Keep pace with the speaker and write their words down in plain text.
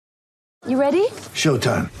You ready?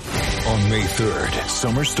 Showtime. On May 3rd,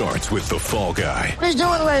 summer starts with The Fall Guy. Let's do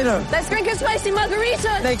it later. Let's drink a spicy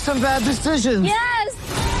margarita. Make some bad decisions.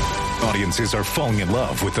 Yes! Audiences are falling in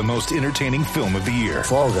love with the most entertaining film of the year.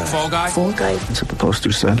 Fall Guy. Fall Guy? Fall guy. That's what the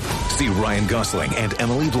poster said. See Ryan Gosling and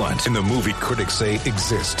Emily Blunt in the movie critics say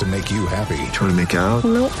exists to make you happy. Trying to make it out?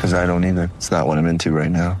 Nope. Because I don't either. It's not what I'm into right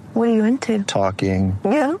now. What are you into? Talking.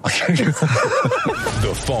 Yeah.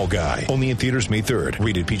 The Fall Guy. Only in theaters May 3rd.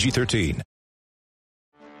 Rated PG-13.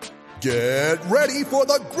 Get ready for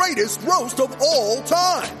the greatest roast of all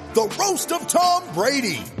time. The Roast of Tom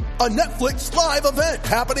Brady. A Netflix live event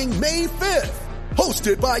happening May 5th.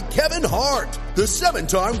 Hosted by Kevin Hart. The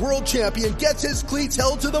 7-time world champion gets his cleats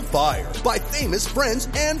held to the fire by famous friends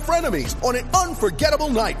and frenemies on an unforgettable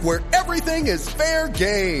night where everything is fair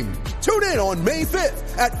game. Tune in on May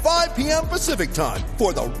 5th at 5 p.m. Pacific time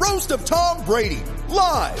for the Roast of Tom Brady.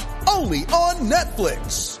 Live only on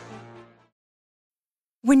Netflix.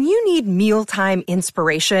 When you need mealtime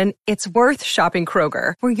inspiration, it's worth shopping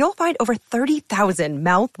Kroger, where you'll find over 30,000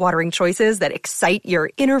 mouth-watering choices that excite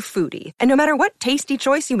your inner foodie. And no matter what tasty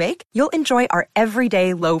choice you make, you'll enjoy our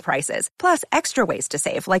everyday low prices, plus extra ways to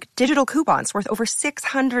save, like digital coupons worth over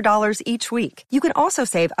 $600 each week. You can also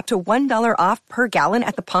save up to $1 off per gallon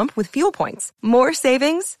at the pump with fuel points. More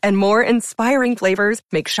savings and more inspiring flavors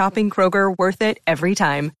make shopping Kroger worth it every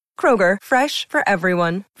time. Kroger, fresh for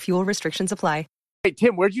everyone. Fuel restrictions apply. Hey,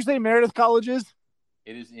 Tim, where'd you say Meredith College is?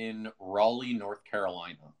 It is in Raleigh, North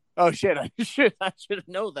Carolina. Oh, shit. I should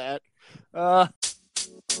know that.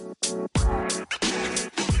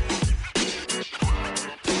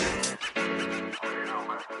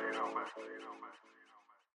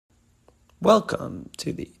 Welcome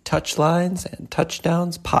to the Touchlines and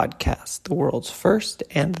Touchdowns podcast, the world's first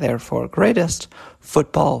and therefore greatest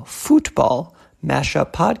football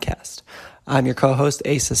mashup podcast. I'm your co-host,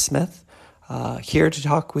 Asa Smith. Here to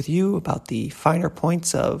talk with you about the finer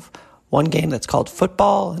points of one game that's called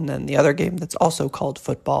football and then the other game that's also called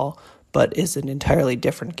football, but is an entirely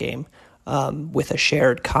different game with a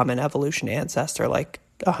shared common evolution ancestor like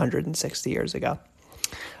 160 years ago.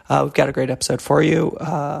 We've got a great episode for you.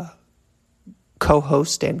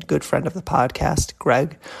 Co-host and good friend of the podcast,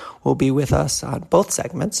 Greg, will be with us on both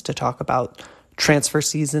segments to talk about transfer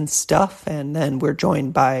season stuff, and then we're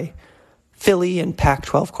joined by Philly and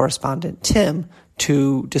Pac-12 correspondent Tim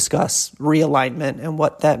to discuss realignment and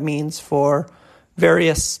what that means for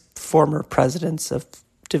various former presidents of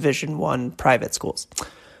Division I private schools.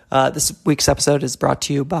 This week's episode is brought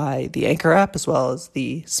to you by the Anchor app as well as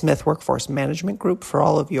the Smith Workforce Management Group. For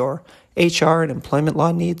all of your HR and employment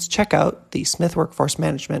law needs, check out the Smith Workforce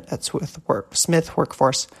Management at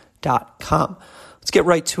smithworkforce.com. Let's get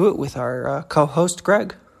right to it with our co-host,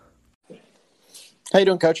 Greg. How you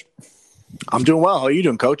doing, Coach? I'm doing well. How are you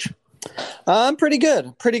doing, Coach? I'm pretty good.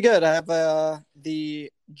 I have the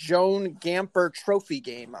Joan Gamper Trophy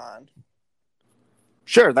game on.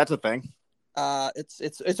 Sure, that's a thing.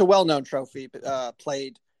 It's a well-known trophy,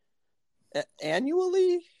 played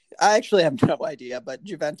annually. I actually have no idea, but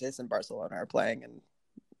Juventus and Barcelona are playing, and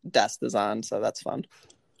Dest is on, so that's fun.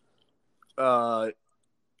 Are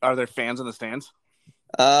there fans in the stands?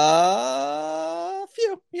 A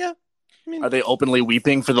few, yeah. Are they openly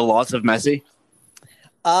weeping for the loss of Messi?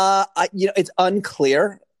 It's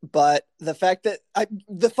unclear, but the fact that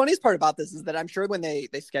the funniest part about this is that I'm sure when they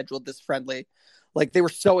scheduled this friendly, like they were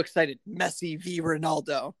so excited, Messi v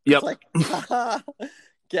Ronaldo. Yep. It's like,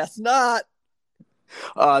 guess not.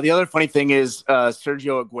 The other funny thing is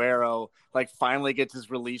Sergio Aguero finally gets his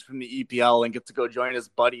release from the EPL and gets to go join his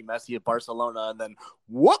buddy Messi at Barcelona, and then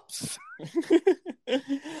whoops.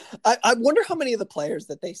 I wonder how many of the players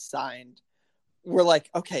that they signed were like,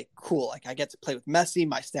 okay, cool. Like I get to play with Messi.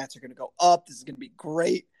 My stats are going to go up. This is going to be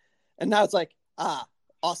great. And now it's like,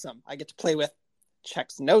 awesome. I get to play with,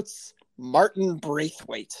 checks notes, Martin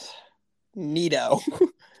Braithwaite. Neato.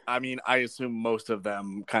 I mean, I assume most of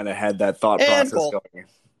them kind of had that thought process going.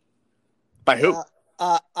 By who?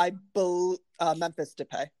 Memphis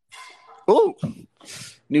Depay. Ooh,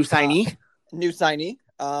 new signee.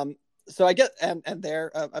 So I get, and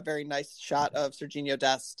there a very nice shot of Serginho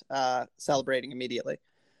Dest celebrating immediately.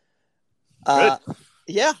 Good.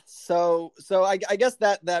 Yeah. So I guess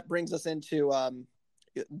that brings us into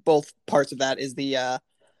both parts of that is the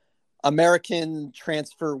American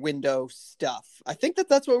transfer window stuff. I think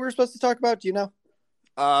that's what we were supposed to talk about. Do you know?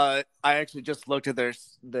 I actually just looked at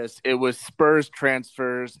this. It was Spurs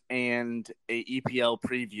transfers and a EPL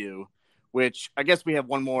preview, which I guess we have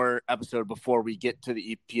one more episode before we get to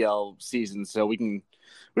the EPL season, so we can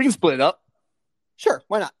split it up. Sure,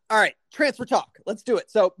 why not? All right, transfer talk. Let's do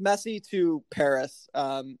it. So Messi to Paris.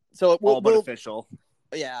 So All but official.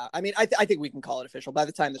 Yeah, I mean, I think we can call it official. By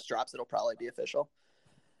the time this drops, it'll probably be official.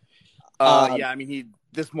 Yeah, I mean,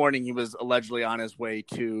 this morning he was allegedly on his way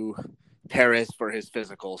to Paris for his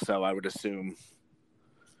physical, so I would assume.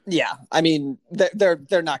 Yeah, I mean, they're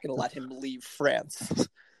not going to let him leave France.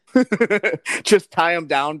 Just tie him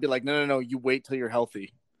down. Be like, no, you wait till you're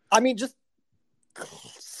healthy. I mean, just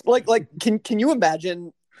like, can you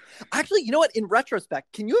imagine? Actually, you know what? In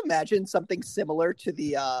retrospect, can you imagine something similar to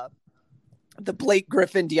the Blake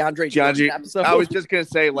Griffin, DeAndre Jordan episode? I was just gonna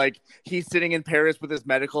say, like, he's sitting in Paris with his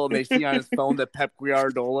medical, and they see on his phone that Pep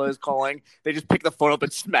Guardiola is calling. They just pick the phone up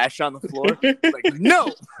and smash on the floor. Like,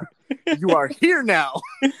 no, you are here now.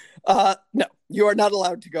 No, you are not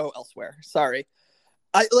allowed to go elsewhere. Sorry.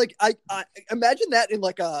 I imagine that in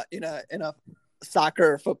a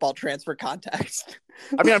soccer or football transfer context.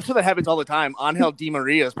 I mean, I'm sure that happens all the time. Angel Di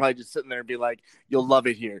Maria is probably just sitting there and be like, "You'll love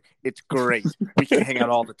it here. It's great. We can hang out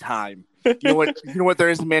all the time." You know what there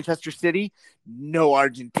is in Manchester City? No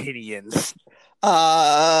Argentinians.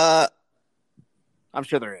 I'm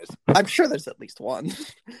sure there is. I'm sure there's at least one.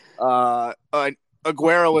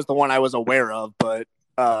 Aguero was the one I was aware of, but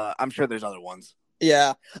I'm sure there's other ones.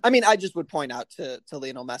 Yeah. I mean, I just would point out to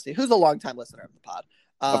Lionel Messi, who's a longtime listener of the pod.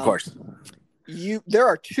 Of course. There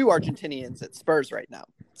are 2 Argentinians at Spurs right now.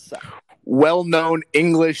 So well-known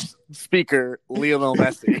English speaker Lionel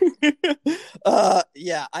Messi.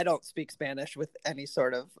 Yeah, I don't speak Spanish with any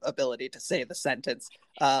sort of ability to say the sentence.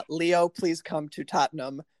 Leo, please come to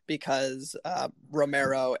Tottenham because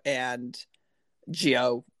Romero and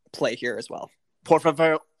Gio play here as well. Por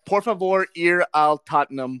favor, ir al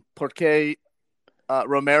Tottenham porque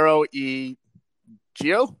Romero y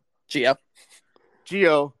Gio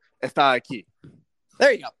está aquí.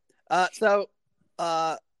 There you go. So,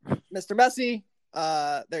 Mr. Messi,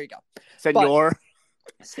 there you go.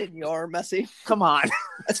 Senor Messi. Come on.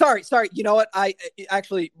 Sorry. You know what? I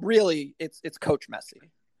actually really, it's Coach Messi.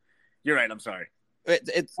 You're right. I'm sorry.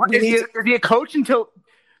 Is he a coach until?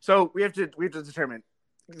 So we have to determine.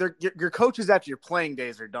 Your coaches after your playing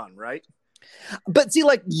days are done, right? But see,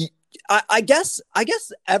 like, I guess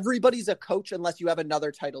everybody's a coach unless you have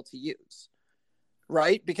another title to use,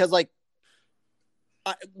 right? Because like,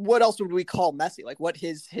 what else would we call Messi? Like, what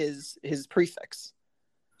his prefix?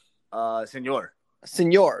 Senor,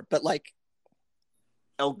 but like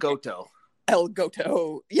El Goto.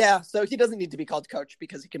 Yeah, so he doesn't need to be called coach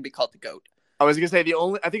because he can be called the GOAT. I was gonna say the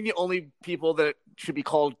only people that should be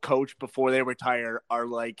called coach before they retire are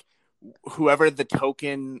like whoever the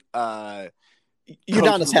token Udonis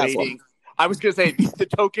Haslem. I was gonna say the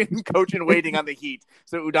token coach in waiting on the Heat.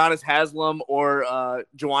 So Udonis Haslem or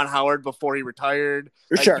Juwan Howard before he retired.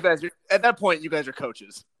 Sure. At that point, you guys are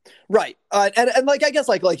coaches, right? And like I guess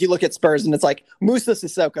like you look at Spurs and it's like Musa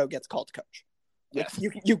Sissoko gets called coach. Yes,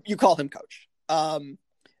 you call him coach.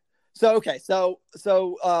 So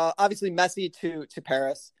obviously Messi to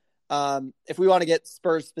Paris. If we want to get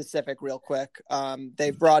Spurs specific real quick,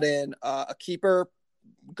 they've brought in a keeper,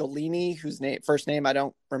 Golini, whose first name I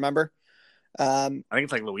don't remember. I think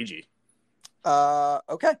it's like Luigi.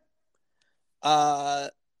 Okay.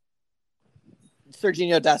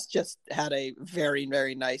 Serginho Dest just had a very,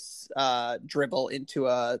 very nice dribble into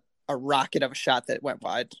a rocket of a shot that went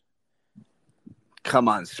wide. Come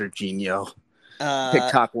on, Serginho.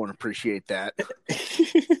 TikTok won't appreciate that.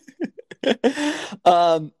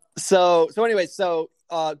 So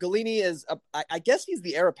Golini is I guess he's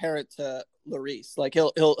the heir apparent to Lloris. Like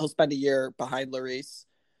he'll spend a year behind Lloris,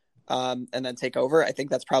 and then take over. I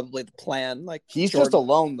think that's probably the plan. Like he's just a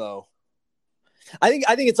loan though. I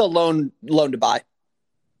think it's a loan to buy.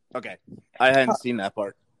 Okay, I hadn't seen that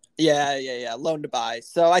part. Yeah, loan to buy.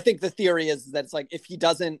 So I think the theory is that it's like if he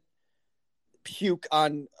doesn't puke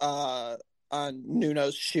on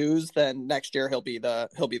Nuno's shoes, then next year he'll be the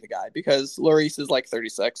guy because Lloris is like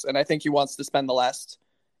 36, and I think he wants to spend the last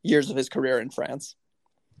years of his career in France.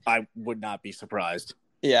 I would not be surprised.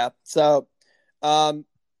 Yeah. So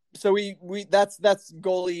we that's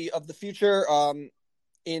goalie of the future.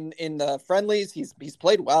 In the friendlies, he's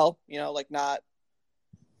played well. You know, like not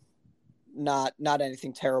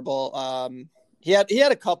anything terrible. He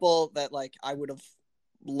had a couple that like I would have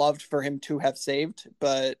loved for him to have saved,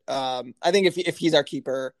 but I think if he's our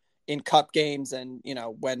keeper in cup games and you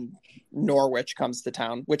know when Norwich comes to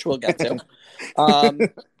town, which we'll get to,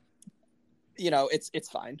 you know it's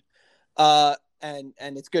fine, and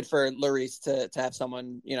it's good for Lloris to have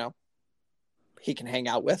someone you know he can hang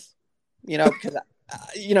out with, you know because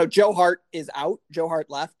you know Joe Hart is out, Joe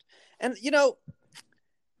Hart left, and you know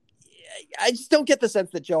I just don't get the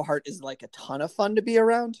sense that Joe Hart is like a ton of fun to be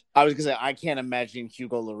around. I was gonna say I can't imagine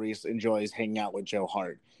Hugo Lloris enjoys hanging out with Joe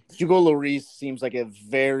Hart. Hugo Lloris seems like a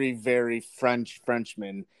very, very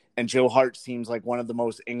Frenchman, and Joe Hart seems like one of the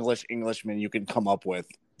most Englishmen you can come up with.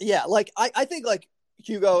 Yeah, like I think like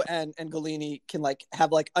Hugo and Golini can like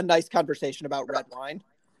have like a nice conversation about red wine,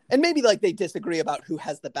 and maybe like they disagree about who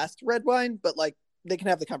has the best red wine, but like they can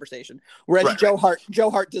have the conversation. Whereas Right.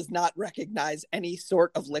 Joe Hart does not recognize any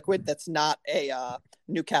sort of liquid that's not a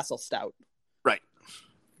Newcastle Stout. Right.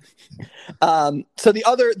 So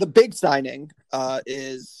the big signing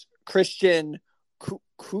is Christian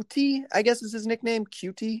Cuti, I guess is his nickname,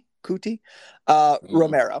 Cuti,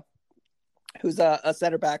 Romero, who's a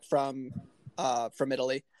center back from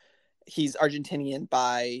Italy. He's Argentinian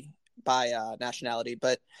by nationality,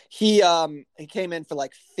 but he came in for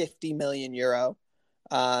like 50 million euro.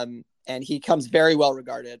 And he comes very well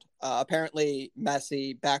regarded. Apparently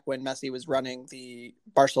Messi, back when Messi was running the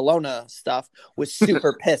Barcelona stuff, was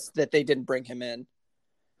super pissed that they didn't bring him in.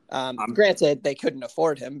 Granted, they couldn't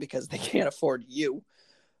afford him because they can't afford you.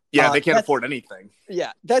 Yeah, they can't afford anything.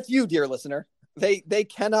 Yeah, that's you, dear listener. They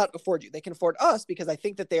cannot afford you. They can afford us because I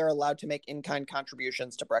think that they are allowed to make in-kind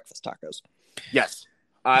contributions to breakfast tacos. Yes.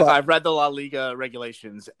 I've read the La Liga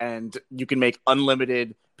regulations, and you can make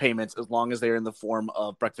unlimited payments as long as they're in the form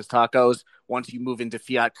of breakfast tacos. Once you move into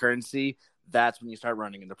fiat currency, that's when you start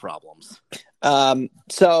running into problems.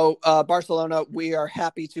 So Barcelona, we are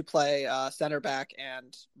happy to play center back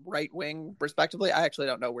and right wing, respectively. I actually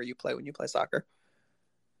don't know where you play when you play soccer.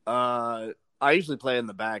 I usually play in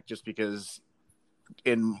the back just because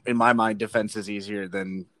in my mind, defense is easier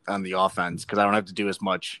than on the offense because I don't have to do as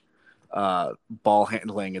much ball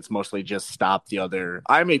handling. It's mostly just stop the other.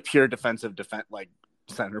 I'm a pure defensive like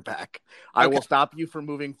center back. I will stop you from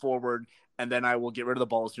moving forward, and then I will get rid of the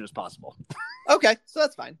ball as soon as possible. Okay, so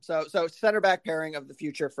that's fine. So center back pairing of the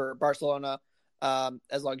future for Barcelona,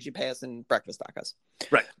 as long as you pay us in breakfast tacos.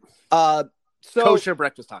 Right. So kosher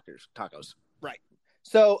breakfast tacos. Right.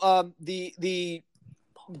 So the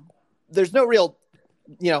there's no real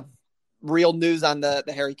news on the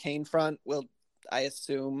Harry Kane front. I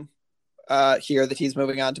assume here that he's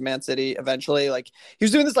moving on to Man City eventually. Like he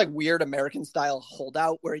was doing this like weird American style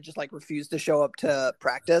holdout where he just like refused to show up to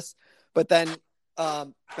practice. But then I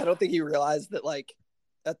don't think he realized that like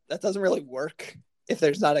that doesn't really work if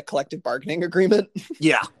there's not a collective bargaining agreement.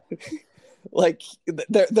 Yeah. Like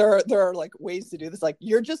there are like ways to do this. Like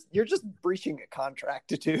you're just breaching a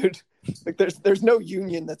contract, dude. Like there's no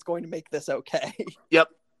union that's going to make this okay. Yep.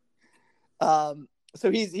 So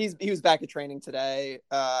he was back at training today.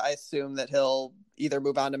 I assume that he'll either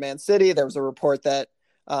move on to Man City. There was a report that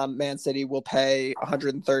Man City will pay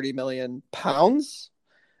 130 million pounds,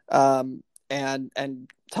 and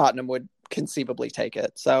Tottenham would conceivably take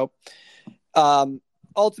it. So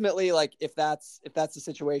ultimately, like if that's the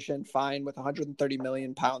situation, fine. With 130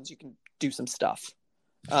 million pounds, you can do some stuff.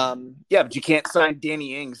 Yeah, but you can't sign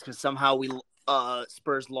Danny Ings because somehow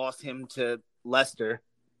Spurs lost him to Leicester.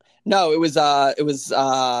 No, it was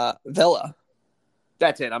Villa.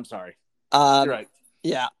 That's it. I'm sorry. You're right.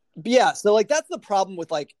 Yeah. But yeah. So like, that's the problem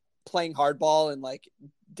with like playing hardball and like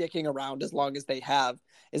dicking around as long as they have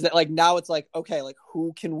is that like, now it's like, okay, like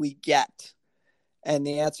who can we get? And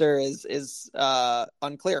the answer is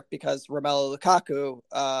unclear because Romelu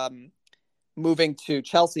Lukaku, moving to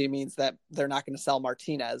Chelsea means that they're not going to sell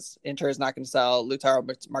Martinez. Inter is not going to sell Lautaro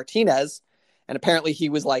Martinez. And apparently he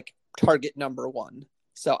was like target number one.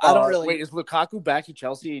 So I don't really. Wait, is Lukaku back to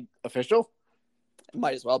Chelsea official?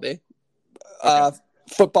 Might as well be. Okay.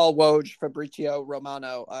 Football Woj Fabrizio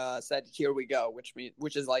Romano said, "Here we go," which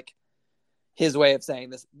is like his way of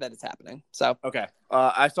saying this that it's happening. So okay,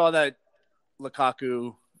 I saw that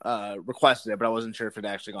Lukaku requested it, but I wasn't sure if it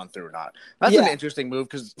actually gone through or not. That's an interesting move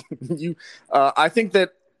because I think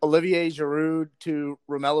that Olivier Giroud to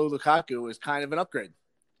Romelu Lukaku is kind of an upgrade.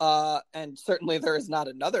 And certainly there is not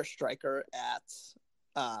another striker at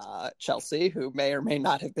Chelsea who may or may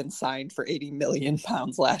not have been signed for 80 million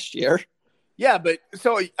pounds last year. Yeah, but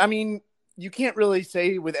so I mean, you can't really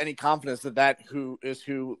say with any confidence that who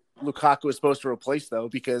Lukaku is supposed to replace, though,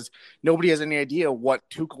 because nobody has any idea what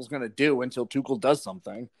Tuchel's going to do until Tuchel does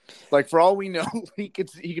something. Like for all we know, he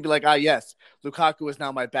could be like, yes, Lukaku is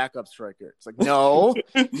now my backup striker. It's like no.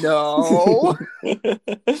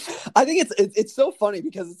 I think it's so funny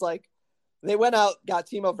because it's like they went out, got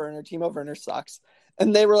Timo Werner. Timo Werner sucks.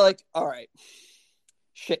 And they were like, all right,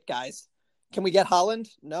 shit, guys. Can we get Haaland?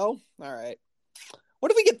 No? All right.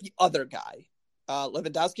 What if we get the other guy?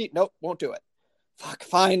 Lewandowski? Nope, won't do it. Fuck,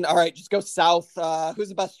 fine. All right, just go south. Who's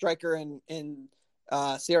the best striker in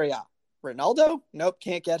Serie A? Ronaldo? Nope,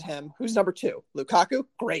 can't get him. Who's number 2? Lukaku?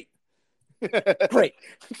 Great. Great.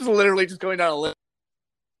 Just literally just going down a list.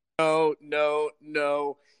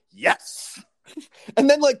 No. Yes. And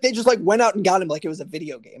then like they just like went out and got him like it was a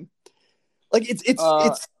video game. Like it's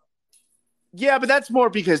yeah, but that's more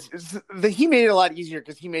because he made it a lot easier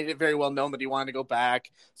because he made it very well known that he wanted to go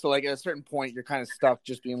back. So like at a certain point, you're kind of stuck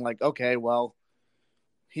just being like, okay, well,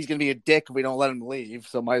 he's gonna be a dick if we don't let him leave,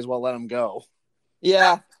 so might as well let him go.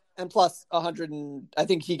 Yeah, and plus I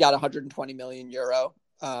think he got 120 million euro,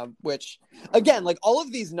 which again, like all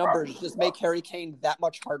of these numbers just make Harry Kane that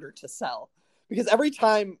much harder to sell because every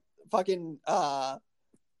time fucking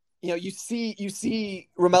you see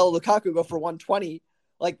Romelu Lukaku go for 120,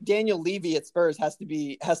 like Daniel Levy at Spurs has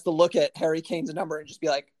to look at Harry Kane's number and just be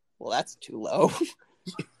like, well, that's too low.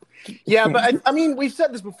 Yeah, but I mean, we've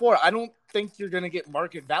said this before. I don't think you're going to get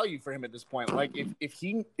market value for him at this point. Like, if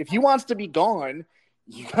he wants to be gone,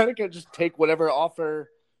 you gotta just take whatever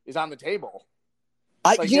offer is on the table.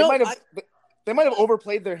 Like, they might have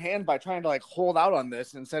overplayed their hand by trying to like hold out on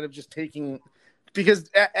this instead of just taking.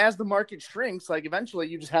 Because as the market shrinks, like eventually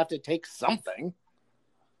you just have to take something.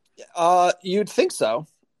 You'd think so,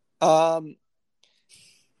 but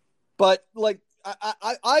like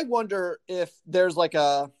I wonder if there's like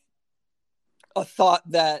a thought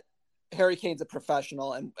that Harry Kane's a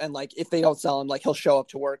professional and like if they don't sell him, like he'll show up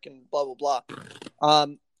to work and blah blah blah.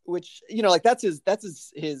 Which like that's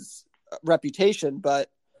his reputation,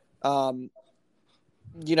 but then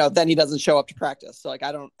he doesn't show up to practice. So like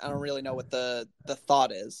I don't really know what the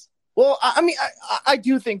thought is. Well, I mean, I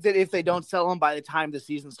do think that if they don't sell him by the time the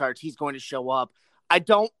season starts, he's going to show up. I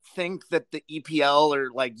don't think that the EPL or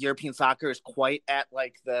like European soccer is quite at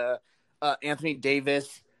like the Anthony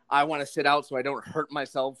Davis. I want to sit out so I don't hurt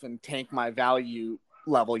myself and tank my value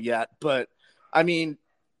level yet. But I mean,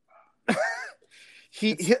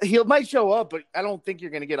 he might show up, but I don't think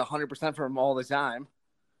you're going to get 100% from him all the time.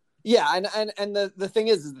 Yeah, and the thing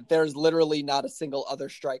is that there's literally not a single other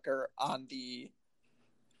striker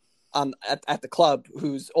at the club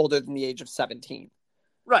who's older than the age of 17.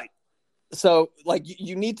 Right. So like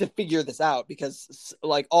you need to figure this out because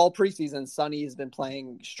like all preseason Sonny has been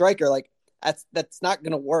playing striker. Like that's not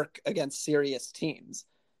going to work against serious teams.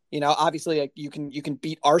 Obviously like you can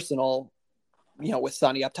beat Arsenal, with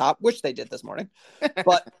Sonny up top, which they did this morning.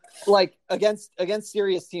 But like against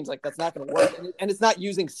serious teams, like that's not going to work. And it's not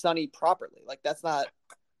using Sonny properly. Like that's not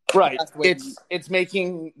right. It's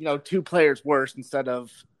making, two players worse instead of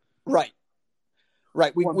right.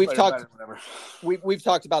 We've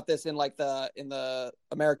talked about this in like in the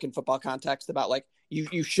American football context about like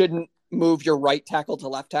you shouldn't move your right tackle to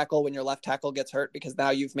left tackle when your left tackle gets hurt because now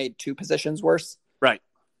you've made two positions worse. Right.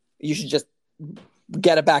 You should just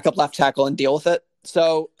get a backup left tackle and deal with it.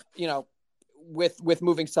 So, with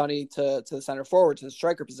moving Sonny to the center forward to the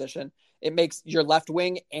striker position, it makes your left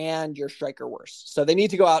wing and your striker worse. So they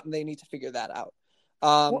need to go out and they need to figure that out.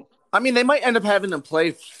 Well, I mean, they might end up having them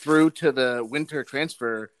play through to the winter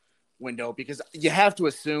transfer window because you have to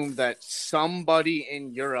assume that somebody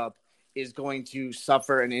in Europe is going to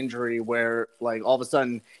suffer an injury where, like, all of a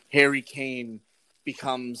sudden Harry Kane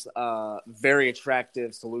becomes a very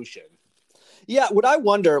attractive solution. Yeah, what I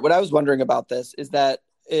was wondering about this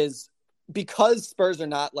is because Spurs are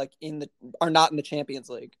not in the Champions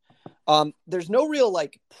League. There's no real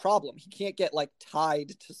like problem. He can't get like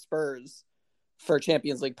tied to Spurs for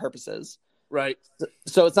Champions League purposes. Right.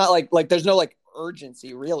 So it's not like there's no like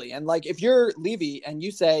urgency really. And like if you're Levy and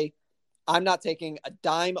you say, I'm not taking a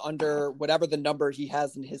dime under whatever the number he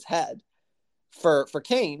has in his head for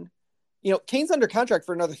Kane, Kane's under contract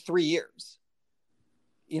for another 3 years.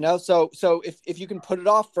 So if you can put it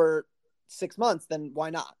off for 6 months, then why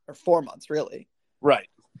not? Or 4 months, really. Right.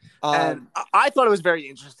 And I thought it was very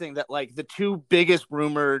interesting that like the two biggest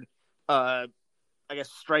rumored,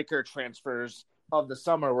 striker transfers of the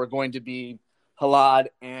summer were going to be Halad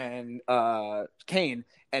and Kane,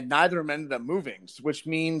 and neither of them ended up moving, which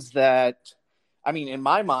means that, I mean, in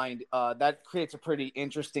my mind, that creates a pretty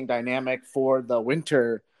interesting dynamic for the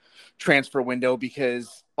winter transfer window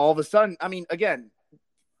because all of a sudden, I mean, again,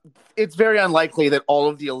 it's very unlikely that all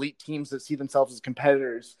of the elite teams that see themselves as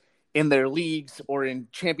competitors in their leagues or in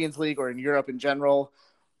Champions League or in Europe in general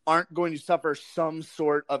aren't going to suffer some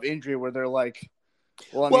sort of injury where they're like,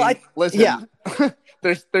 listen, yeah.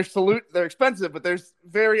 they're expensive, but there's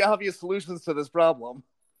very obvious solutions to this problem.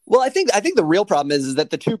 Well, I think the real problem is that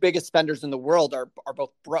the two biggest spenders in the world are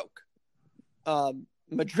both broke.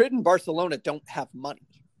 Madrid and Barcelona don't have money.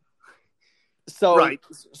 So, right.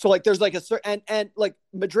 So like there's like a certain, and like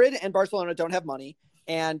Madrid and Barcelona don't have money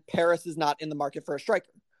and Paris is not in the market for a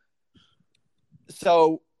striker.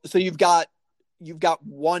 So you've got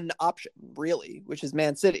one option really, which is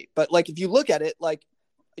Man City. But like if you look at it, like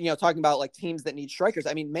talking about like teams that need strikers,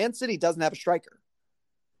 I mean, Man City doesn't have a striker.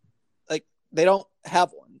 Like they don't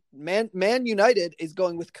have one. Man United is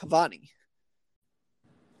going with Cavani.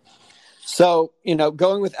 So,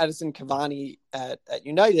 going with Edinson Cavani at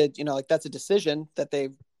United, like that's a decision that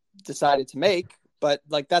they've decided to make, but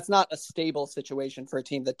like that's not a stable situation for a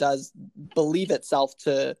team that does believe itself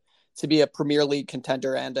to be a Premier League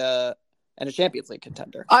contender and a Champions League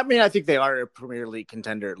contender. I mean, I think they are a Premier League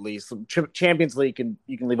contender at least. Champions League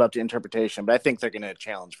you can leave up to interpretation, but I think they're going to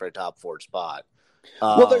challenge for a top 4 spot.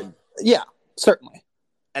 Yeah, certainly.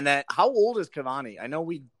 And then, how old is Cavani? I know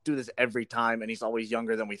we do this every time, and he's always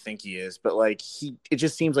younger than we think he is. But like it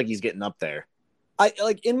just seems like he's getting up there. I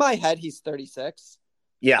like in my head, he's 36.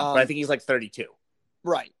 Yeah, but I think he's like 32.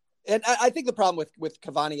 Right, and I think the problem with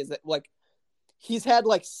Cavani is that like he's had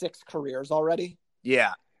like 6 careers already.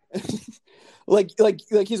 Yeah, like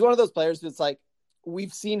he's one of those players that's like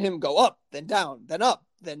we've seen him go up, then down, then up,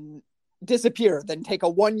 then disappear, then take a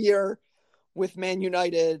 1 year with Man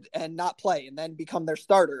United and not play and then become their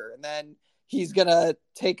starter. And then he's going to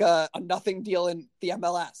take a nothing deal in the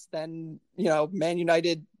MLS. Then, Man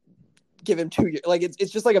United give him 2 years. Like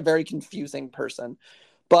it's just like a very confusing person.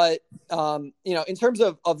 But, in terms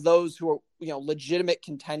of those who are, legitimate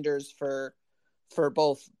contenders for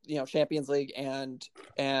both, Champions League and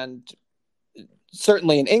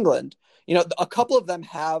certainly in England, a couple of them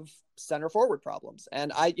have center forward problems.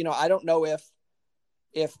 And I don't know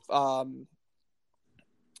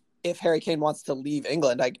if Harry Kane wants to leave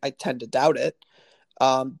England. I tend to doubt it.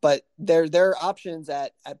 But there are options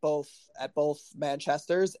at both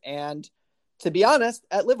Manchester's and, to be honest,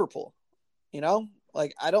 at Liverpool.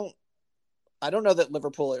 Like I don't know that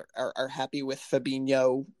Liverpool are happy with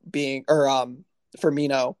Fabinho being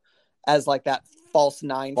Firmino as like that false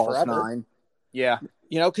 9 forever. 9. Yeah.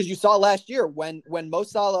 Because you saw last year when Mo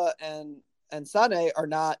Salah and Sané are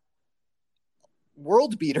not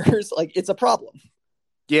world beaters, like it's a problem.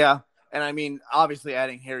 Yeah, and I mean, obviously,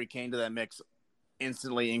 adding Harry Kane to that mix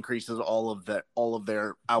instantly increases all of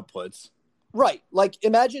their outputs. Right. Like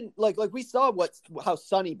imagine, like we saw how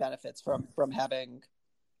Sonny benefits from having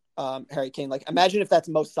Harry Kane. Like imagine if that's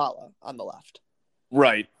Mo Salah on the left.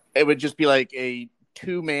 Right. It would just be like a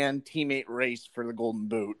 2-man teammate race for the Golden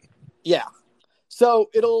Boot. Yeah. So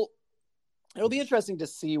it'll be interesting to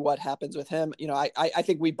see what happens with him. I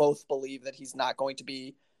think we both believe that he's not going to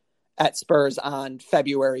be at Spurs on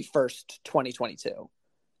February 1st, 2022.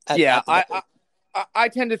 I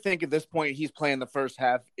tend to think at this point he's playing the first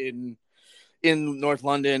half in North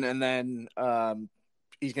London, and then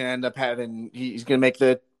he's going to end up he's going to make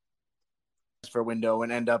the transfer window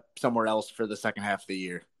and end up somewhere else for the second half of the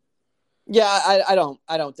year. Yeah, I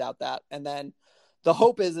don't doubt that. And then the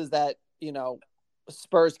hope is that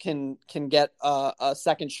Spurs can get a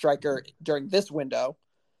second striker during this window.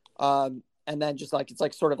 And then just like it's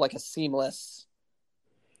like sort of like a seamless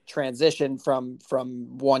transition from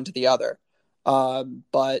one to the other.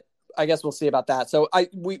 But I guess we'll see about that. So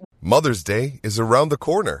Mother's Day is around the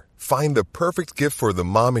corner. Find the perfect gift for the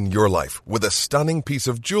mom in your life with a stunning piece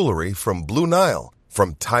of jewelry from Blue Nile.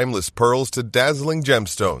 From timeless pearls to dazzling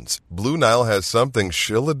gemstones, Blue Nile has something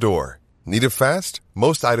she'll adore. Need it fast?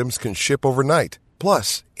 Most items can ship overnight.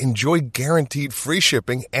 Plus, enjoy guaranteed free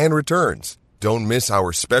shipping and returns. Don't miss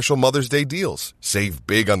our special Mother's Day deals. Save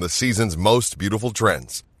big on the season's most beautiful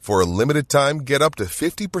trends. For a limited time, get up to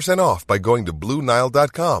 50% off by going to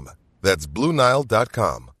BlueNile.com. That's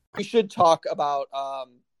BlueNile.com. We should talk about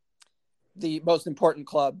the most important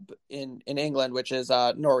club in England, which is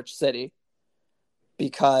Norwich City,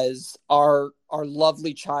 because our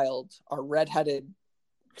lovely child, our redheaded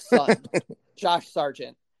son, Josh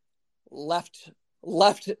Sargent, left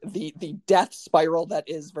the death spiral that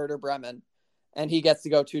is Werder Bremen. And he gets to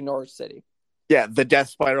go to Norwich City. Yeah, the death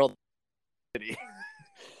spiral.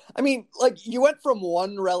 I mean, like you went from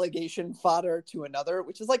one relegation fodder to another,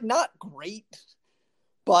 which is like not great.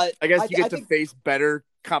 But I guess you get to face better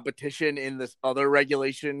competition in this other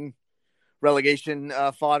relegation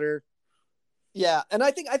fodder. Yeah, and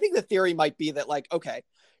I think the theory might be that like, okay,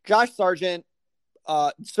 Josh Sargent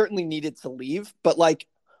certainly needed to leave, but like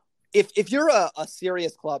if you're a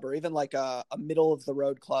serious club or even like a middle of the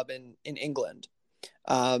road club in England,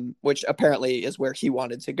 which apparently is where he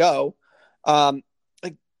wanted to go,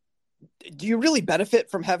 like, do you really benefit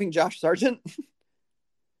from having Josh Sargent?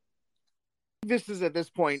 This is at this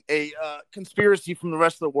point a conspiracy from the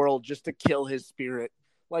rest of the world just to kill his spirit.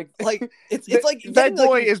 Like it's like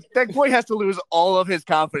that boy has to lose all of his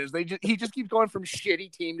confidence. He just keeps going from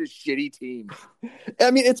shitty team to shitty team.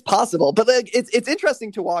 I mean, it's possible, but like it's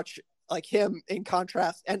interesting to watch like him in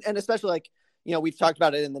contrast, and especially like, you know, we've talked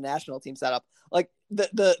about it in the national team setup. Like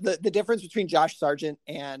the difference between Josh Sargent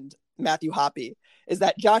and Matthew Hoppe is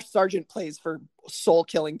that Josh Sargent plays for soul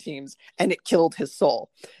killing teams and it killed his soul,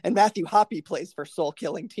 and Matthew Hoppe plays for soul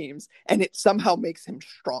killing teams and it somehow makes him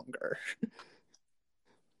stronger.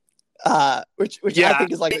 Which I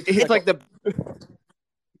think is like it's like the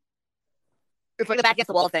back against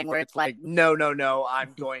the wall thing where it's like no,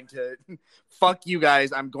 I'm going to fuck you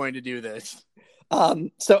guys. I'm going to do this.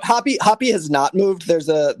 So Hoppe has not moved. There's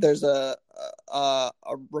a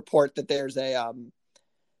report that there's an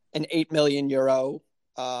 8 million euro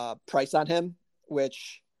price on him,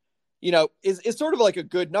 which, you know, is sort of like a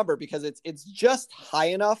good number because it's just high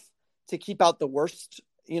enough to keep out the worst,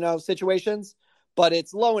 you know, situations, but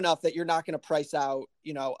it's low enough that you're not going to price out,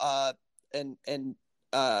 you know, you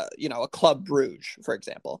know, a Club Bruges, for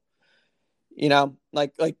example. You know,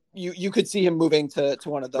 like you could see him moving to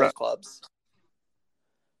one of those clubs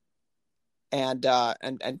and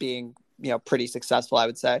being, you know, pretty successful, I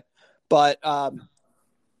would say. But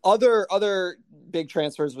other big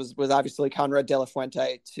transfers was obviously Conrad De La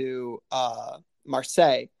Fuente to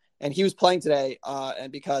Marseille, and he was playing today.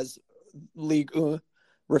 And because Ligue 1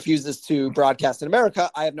 refuses to broadcast in America,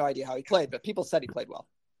 I have no idea how he played, but people said he played well.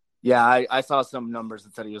 Yeah, I saw some numbers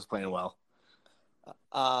that said he was playing well.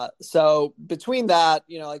 So between that,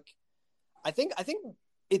 you know, like I think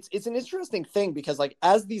it's an interesting thing because like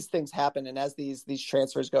as these things happen and as these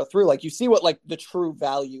transfers go through, like you see what like the true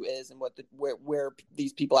value is and what where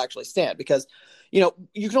these people actually stand, because, you know,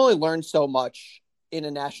 you can only learn so much in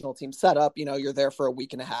a national team setup. You know, you're there for a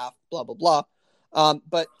week and a half, blah blah blah.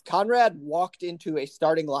 But Conrad walked into a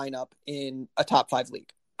starting lineup in a top 5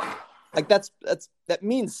 league. Like that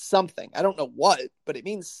means something. I don't know what, but it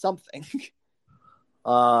means something.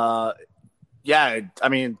 Yeah, I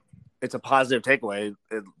mean, it's a positive takeaway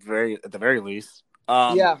at the very least.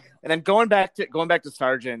 Yeah. And then going back to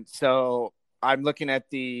Sargent. So I'm looking at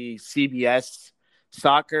the CBS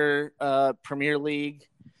Soccer Premier League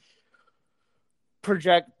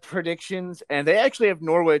predictions, and they actually have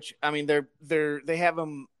Norwich. I mean, they have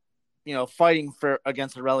them, you know, fighting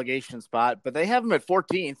against the relegation spot, but they have them at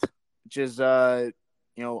 14th, which is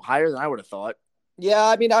you know, higher than I would have thought. Yeah,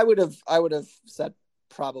 I mean, I would have said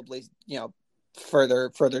probably, you know,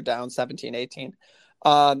 further down, 17, 18.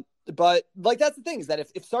 But like that's the thing, is that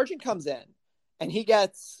if Sargent comes in and he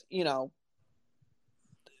gets, you know,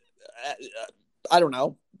 I don't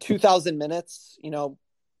know, 2,000 minutes, you know,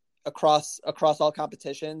 across all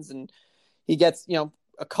competitions, and he gets, you know,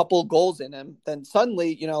 a couple goals in him, then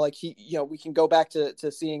suddenly, you know, like he, you know, we can go back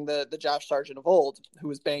to seeing the Josh Sargent of old, who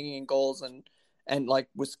was banging in goals and like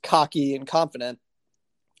was cocky and confident.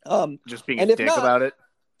 Just being a dick about it.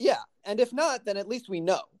 Yeah. And if not, then at least we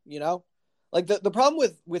know, you know, like the problem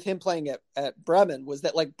with him playing at Bremen was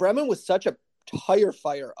that like Bremen was such a tire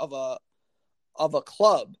fire of a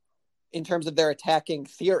club in terms of their attacking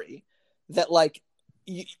theory that like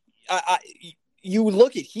you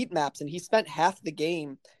look at heat maps and he spent half the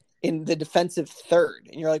game in the defensive third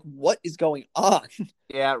and you're like, what is going on?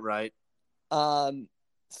 Yeah. Right.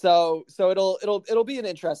 So it'll be an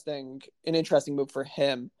interesting move for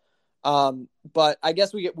him. But I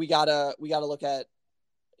guess we gotta look at,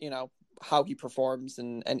 you know, how he performs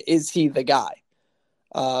and is he the guy?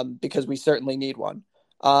 Because we certainly need one.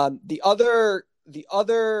 The other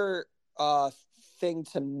thing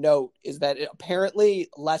to note is that apparently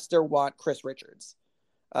Leicester want Chris Richards,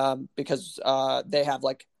 because they have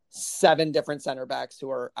like 7 different center backs who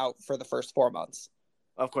are out for the first 4 months.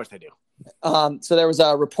 Of course they do. So there was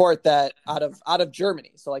a report that out of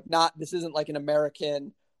Germany. So like this isn't like an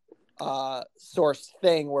American source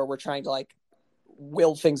thing where we're trying to like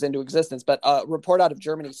will things into existence, but a report out of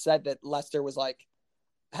Germany said that Leicester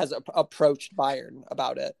has approached Bayern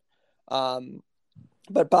about it.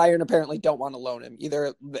 But Bayern apparently don't want to loan him.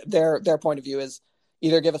 Either their point of view is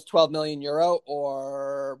either give us 12 million euro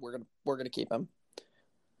or we're gonna keep him,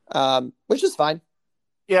 which is fine.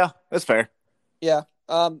 Yeah, that's fair. Yeah,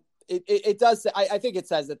 it does. I think it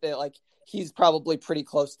says that he's probably pretty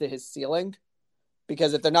close to his ceiling,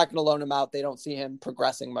 because if they're not going to loan him out, they don't see him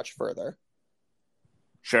progressing much further.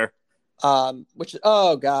 Sure. And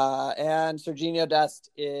Serginho Dest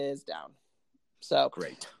is down. So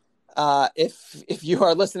great. If you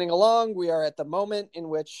are listening along, we are at the moment in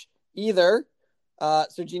which either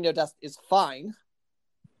Serginho Dest is fine,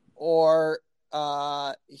 or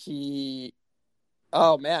he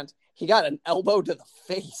got an elbow to the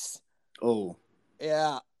face. Oh,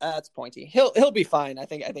 Yeah, that's pointy. He'll be fine. I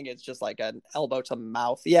think it's just like an elbow to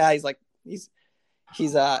mouth. Yeah, he's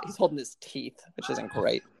holding his teeth, which isn't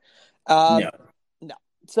great. No.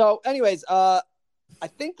 So, anyways, I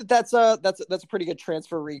think that's a pretty good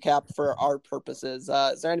transfer recap for our purposes.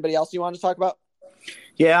 Is there anybody else you want to talk about?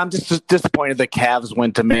 Yeah, I'm just disappointed the Cavs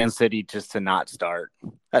went to Man City just to not start.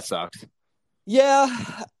 That sucks. Yeah,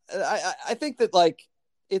 I think that like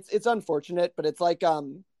it's unfortunate, but it's like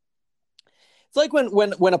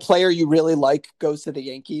when a player you really like goes to the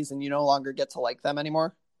Yankees and you no longer get to like them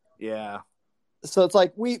anymore. Yeah. So it's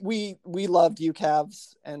like we loved you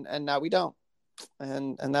Cavs and now we don't.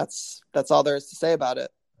 And that's all there is to say about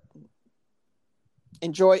it.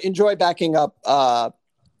 Enjoy backing up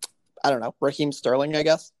I don't know, Raheem Sterling, I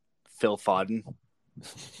guess. Phil Foden.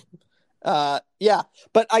 Yeah,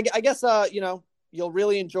 but I guess you'll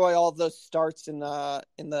really enjoy all of those starts in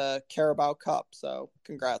the Carabao Cup. So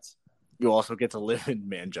congrats. You also get to live in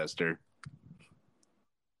Manchester.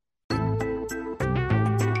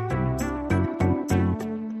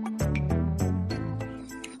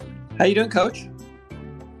 How you doing, Coach?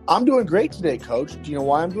 I'm doing great today, Coach. Do you know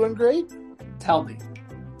why I'm doing great? Tell me.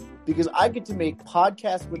 Because I get to make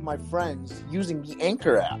podcasts with my friends using the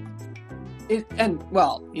Anchor app.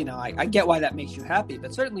 I get why that makes you happy,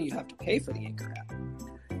 but certainly you have to pay for the Anchor app.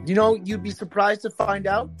 You know, you'd be surprised to find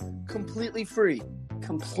out, completely free.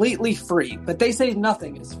 Completely free, but they say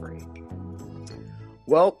nothing is free.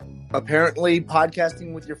 Well, apparently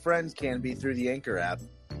podcasting with your friends can be through the Anchor app.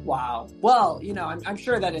 Wow. Well, I'm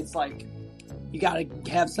sure that it's like you got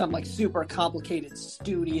to have some like super complicated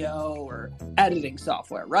studio or editing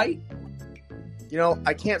software, right? You know,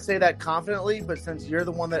 I can't say that confidently, but since you're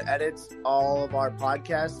the one that edits all of our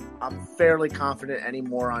podcasts, I'm fairly confident any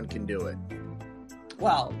moron can do it.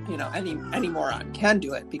 Well, any moron can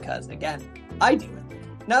do it because, again, I do it.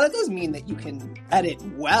 Now, that doesn't mean that you can edit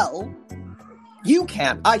well. You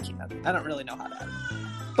can. I can't. I don't really know how to edit.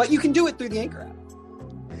 But you can do it through the Anchor app.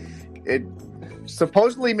 It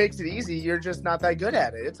supposedly makes it easy. You're just not that good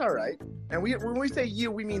at it. It's all right. And when we say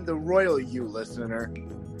you, we mean the royal you, listener.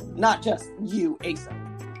 Not just you, Asa.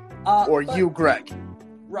 You, Greg.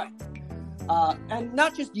 Right. And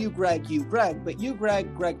not just you, Greg, but you,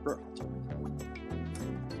 Greg Berhalter.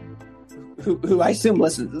 Who I assume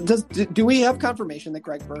listens. Do we have confirmation that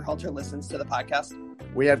Greg Berhalter listens to the podcast?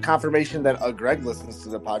 We have confirmation that Greg listens to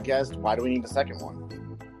the podcast. Why do we need a second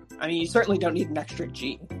one? I mean, you certainly don't need an extra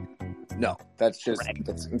G. No, that's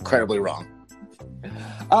incredibly wrong.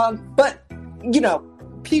 But,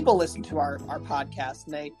 people listen to our podcast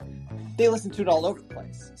and they listen to it all over the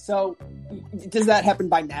place. So does that happen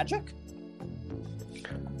by magic?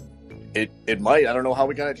 It might. I don't know how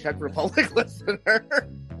we got a Czech Republic listener.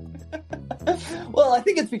 Well, I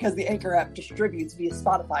think it's because the Anchor app distributes via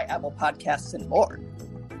Spotify, Apple Podcasts, and more.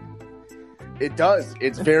 It does.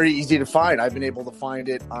 It's very easy to find. I've been able to find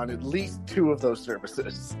it on at least 2 of those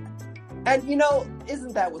services. And,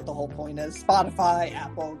 isn't that what the whole point is? Spotify,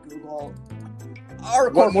 Apple, Google.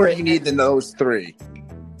 What more do you need than those 3?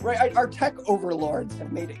 Right. Our tech overlords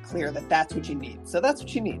have made it clear that that's what you need. So that's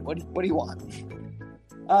what you need. What do you want?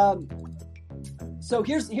 So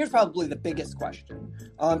here's probably the biggest question.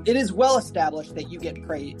 It is well established that you get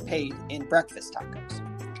paid in breakfast tacos.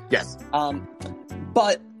 Yes.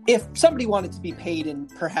 But if somebody wanted to be paid in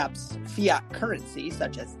perhaps fiat currency,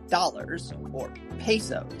 such as dollars or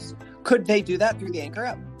pesos, could they do that through the Anchor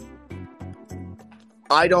app?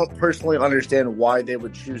 I don't personally understand why they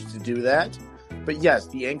would choose to do that. But yes,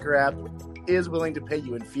 the Anchor app is willing to pay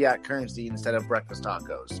you in fiat currency instead of breakfast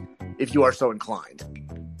tacos, if you are so inclined.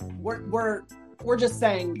 We're just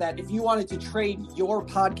saying that if you wanted to trade your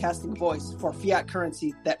podcasting voice for fiat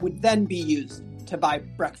currency that would then be used to buy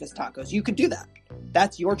breakfast tacos, you could do that.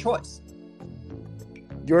 That's your choice.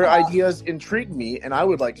 Your ideas intrigue me, and I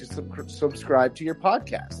would like to subscribe to your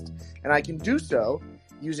podcast. And I can do so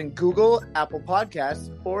using Google, Apple Podcasts,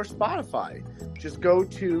 or Spotify. Just go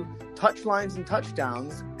to Touchlines and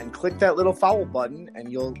Touchdowns and click that little follow button,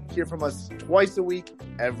 and you'll hear from us twice a week,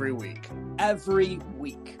 every week. Every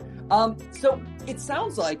week. So it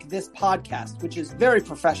sounds like this podcast, which is very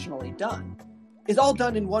professionally done, is all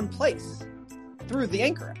done in one place through the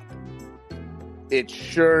Anchor app. It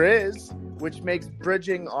sure is, which makes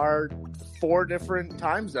bridging our 4 different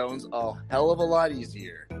time zones a hell of a lot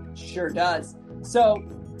easier. Sure does. So,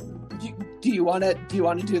 do you want to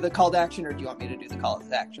do the call to action, or do you want me to do the call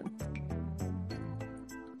to action?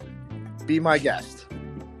 Be my guest.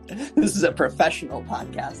 This is a professional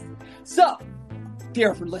podcast. So,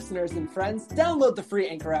 dear listeners and friends, download the free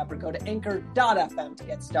Anchor app or go to anchor.fm to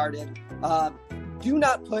get started. do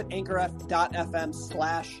not put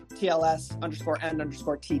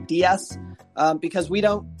anchor.fm/TLS_N_TDS because we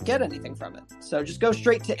don't get anything from it. So just go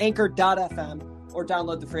straight to anchor.fm or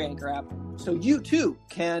download the free Anchor app so you too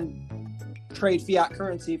can trade fiat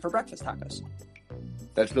currency for breakfast tacos.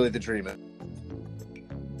 That's really the dream.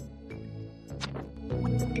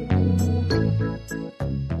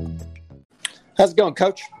 How's it going,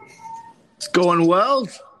 Coach? It's going well.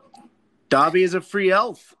 Dobby is a free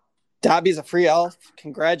elf. Dobby's a free elf.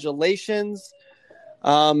 Congratulations.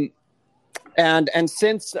 And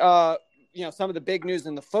since some of the big news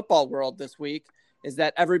in the football world this week is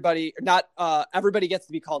that everybody gets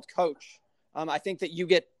to be called coach. I think that you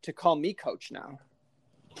get to call me coach now.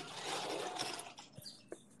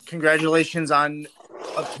 Congratulations on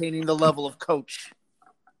obtaining the level of coach.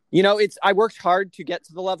 I worked hard to get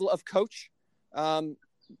to the level of coach.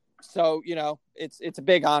 So it's a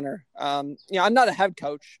big honor. I'm not a head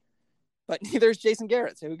coach, but neither is Jason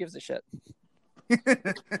Garrett. So who gives a shit?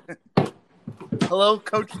 Hello,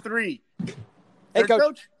 Coach 3. Hey,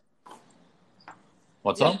 Coach.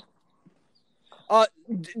 What's up?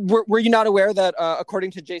 Were you not aware that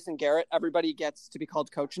according to Jason Garrett, everybody gets to be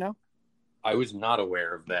called coach now? I was not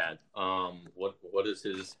aware of that. What is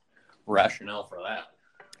his rationale for that?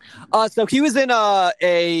 So he was in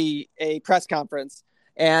a press conference,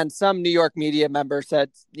 and some New York media member said,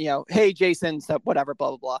 hey, Jason, so whatever, blah,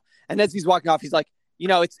 blah, blah. And as he's walking off, he's like,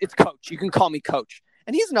 it's coach. You can call me coach.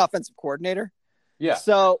 And he's an offensive coordinator. Yeah.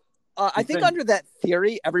 So I think under that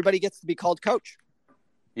theory, everybody gets to be called coach.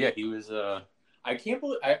 Yeah, he was. I can't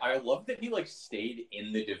believe. I love that he stayed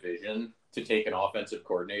in the division to take an offensive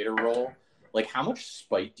coordinator role. How much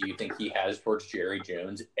spite do you think he has towards Jerry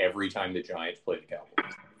Jones every time the Giants play the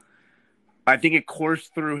Cowboys? I think it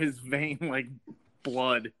coursed through his vein like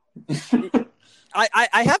blood. I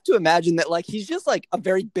have to imagine that he's just a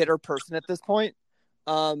very bitter person at this point.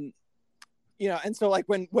 And so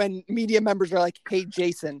when media members are like, hey,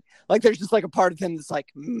 Jason, there's just a part of him that's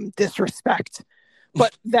disrespect.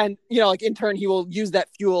 But then, in turn, he will use that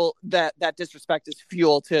disrespect as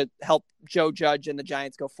fuel to help Joe Judge and the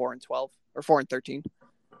Giants go 4-12 or 4-13.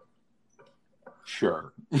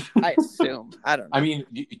 Sure. I assume. I don't know. I mean,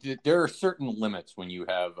 there are certain limits when you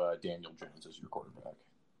have Daniel Jones as your quarterback.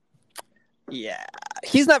 Yeah,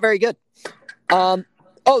 he's not very good. The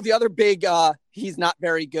other big he's not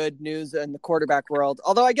very good news in the quarterback world,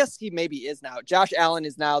 although I guess he maybe is now. Josh Allen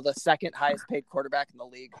is now the second highest paid quarterback in the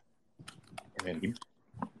league. I mean, he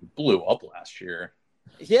blew up last year.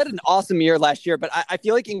 He had an awesome year last year, but I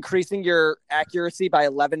feel like increasing your accuracy by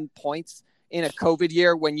 11 points in a COVID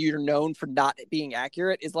year when you're known for not being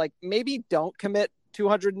accurate is maybe don't commit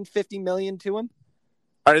 $250 million to him.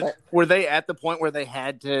 Were they at the point where they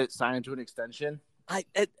had to sign into an extension? I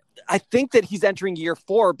think that he's entering year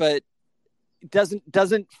 4, but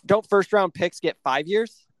don't first round picks get 5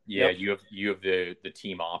 years? Yeah, yep. you have the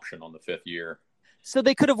team option on the 5th year. So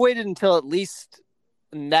they could have waited until at least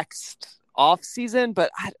next off season,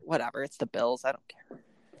 but whatever. It's the Bills. I don't care.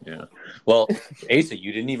 Yeah. Well, Asa,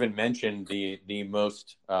 you didn't even mention the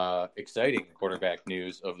most exciting quarterback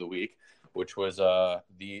news of the week, which was the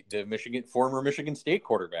former Michigan State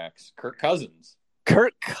quarterbacks, Kirk Cousins.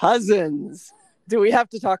 Kirk Cousins. Do we have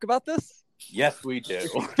to talk about this? Yes, we do.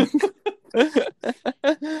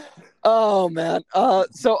 Oh man.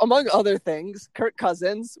 So among other things, Kirk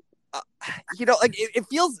Cousins,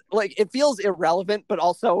 it feels irrelevant, but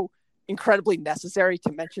also incredibly necessary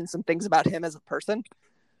to mention some things about him as a person.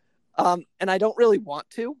 And I don't really want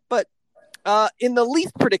to, but in the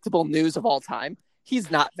least predictable news of all time, he's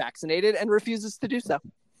not vaccinated and refuses to do so.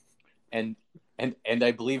 And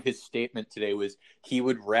I believe his statement today was he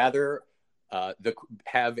would rather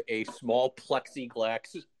have a small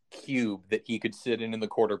plexiglass cube that he could sit in the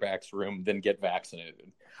quarterback's room than get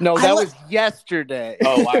vaccinated. No, that was yesterday.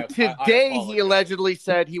 Oh, today he allegedly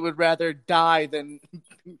said he would rather die than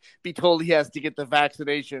be told he has to get the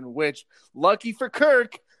vaccination, which, lucky for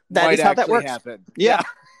Kirk, that is how that works. Happen. Yeah.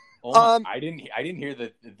 I didn't hear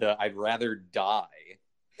the I'd rather die.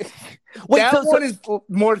 That one is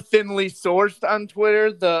more thinly sourced on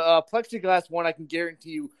Twitter. The plexiglass one, I can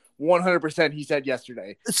guarantee you 100% he said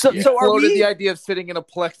yesterday. So floated the idea of sitting in a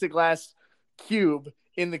plexiglass cube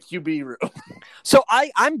in the QB room. So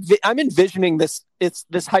I'm envisioning this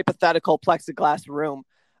hypothetical plexiglass room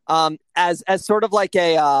as sort of like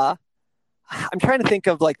a I'm trying to think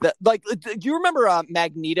of do you remember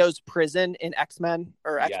Magneto's prison in X-Men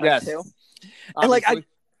or X-Men 2? And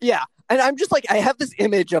and I'm just I have this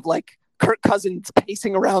image of Kirk Cousins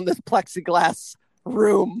pacing around this plexiglass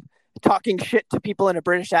room talking shit to people in a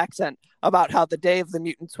British accent about how the day of the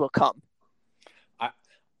mutants will come.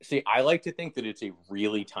 See, I like to think that it's a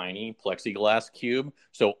really tiny plexiglass cube.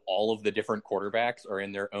 So all of the different quarterbacks are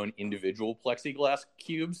in their own individual plexiglass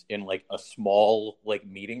cubes in like a small like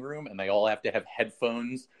meeting room. And they all have to have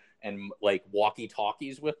headphones and like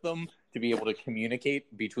walkie-talkies with them to be able to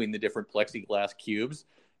communicate between the different plexiglass cubes.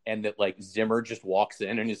 And that like Zimmer just walks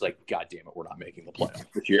in and he's like, God damn it, we're not making the playoffs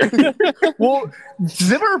this year. Well,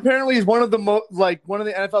 Zimmer apparently is one of the one of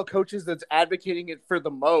the NFL coaches that's advocating it for the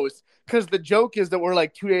most, because the joke is that we're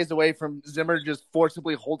like 2 days away from Zimmer just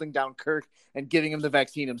forcibly holding down Kirk and giving him the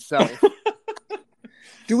vaccine himself.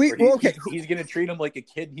 Do we? Well, okay, he's gonna treat him like a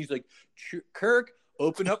kid. He's like, Kirk,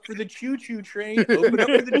 open up for the choo-choo train. Open up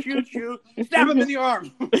for the choo-choo. Stab him in the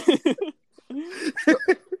arm.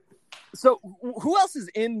 So who else is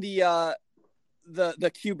in the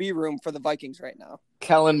QB room for the Vikings right now?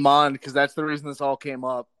 Kellen Mond, because that's the reason this all came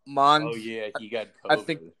up. Mond. Oh yeah, he got COVID. I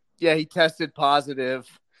think he tested positive,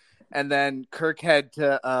 and then Kirk had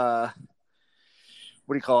to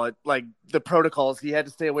what do you call it? Like the protocols. He had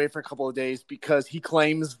to stay away for a couple of days because he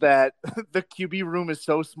claims that the QB room is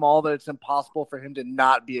so small that it's impossible for him to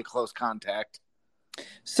not be a close contact.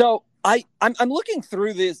 So I'm looking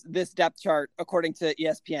through this depth chart according to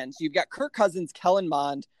ESPN. So you've got Kirk Cousins, Kellen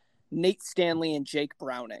Mond, Nate Stanley, and Jake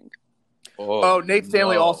Browning. Oh, Nate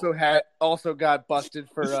Stanley also got busted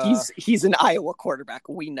for. He's an Iowa quarterback.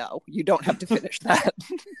 We know. You don't have to finish that.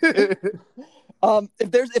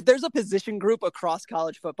 If there's a position group across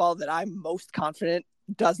college football that I'm most confident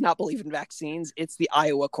does not believe in vaccines, it's the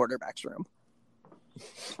Iowa quarterbacks room.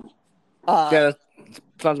 Yeah,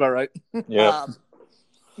 sounds about right. Yeah.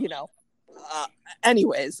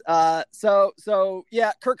 Anyways, so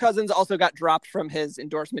yeah, Kirk Cousins also got dropped from his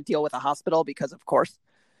endorsement deal with a hospital because, of course,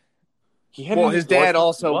 his dad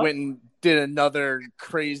also went and did another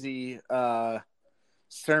crazy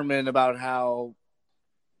sermon about how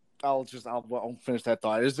I'll finish that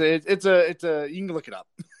thought. It's a you can look it up.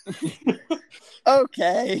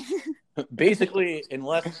 Okay. Basically,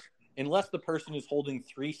 unless the person is holding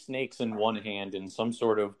 3 snakes in one hand and some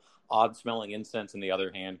sort of odd-smelling incense in the other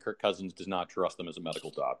hand, Kirk Cousins does not trust them as a medical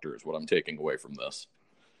doctor, is what I'm taking away from this.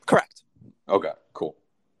 Correct. Okay, cool.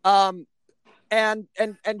 And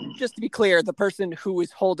just to be clear, the person who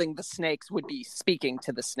is holding the snakes would be speaking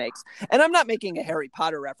to the snakes. And I'm not making a Harry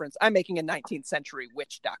Potter reference. I'm making a 19th century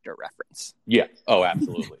witch doctor reference. Yeah. Oh,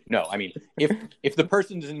 absolutely. No, I mean, if the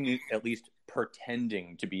person's at least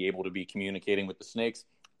pretending to be able to be communicating with the snakes,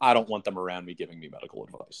 I don't want them around me giving me medical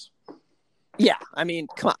advice. Yeah, I mean,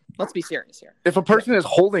 come on, let's be serious here. If a person is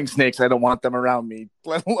holding snakes, I don't want them around me,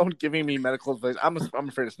 let alone giving me medical advice. I'm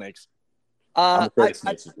afraid of snakes. I'm afraid of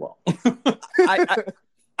snakes as well.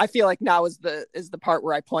 I feel like now is the part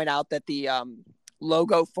where I point out that the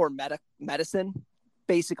logo for medicine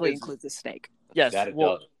basically includes a snake. Yes, that it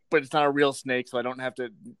does. But it's not a real snake, so I don't have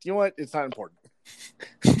to. You know what? It's not important.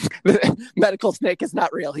 Medical snake is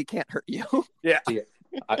not real. He can't hurt you. Yeah.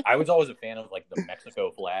 I was always a fan of like the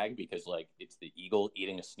Mexico flag because like it's the eagle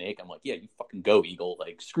eating a snake. I'm like, yeah, you fucking go eagle.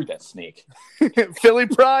 Like screw that snake. Philly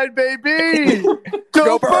pride, baby.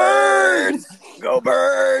 Go birds. Go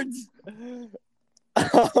birds.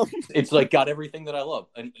 It's like got everything that I love.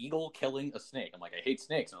 An eagle killing a snake. I'm like, I hate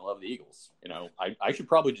snakes and I love the Eagles. You know, I should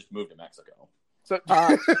probably just move to Mexico. So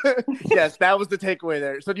yes, that was the takeaway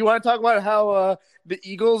there. So do you want to talk about how the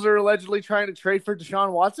Eagles are allegedly trying to trade for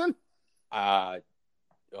Deshaun Watson? I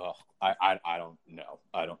don't know. I don't know.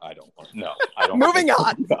 I don't. Moving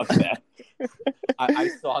on. About that. I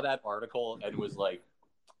saw that article and was like,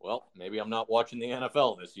 well, maybe I'm not watching the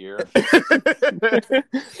NFL this year.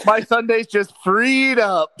 My Sunday's just freed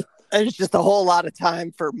up. It's just a whole lot of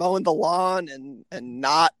time for mowing the lawn and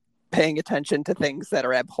not paying attention to things that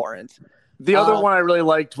are abhorrent. The other one I really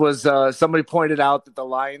liked was somebody pointed out that the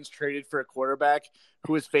Lions traded for a quarterback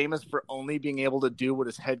who is famous for only being able to do what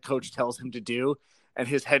his head coach tells him to do, and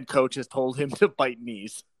his head coach has told him to bite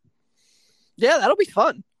knees. Yeah, that'll be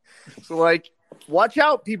fun. So, like, watch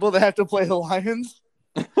out, people that have to play the Lions.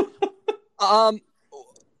 Hold on.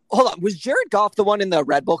 Was Jared Goff the one in the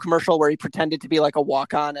Red Bull commercial where he pretended to be like a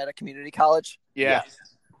walk-on at a community college? Yeah. Yes.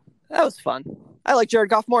 That was fun. I like Jared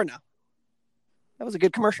Goff more now. That was a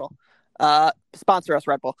good commercial. Sponsor us,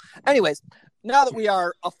 Red Bull. Anyways, now that we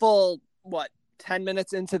are a full, 10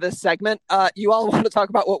 minutes into this segment, you all want to talk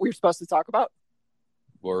about what we were supposed to talk about?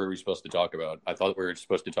 What were we supposed to talk about? I thought we were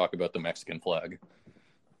supposed to talk about the Mexican flag.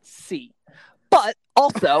 See, but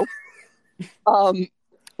also,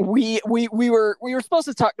 we were supposed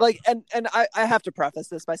to talk and I have to preface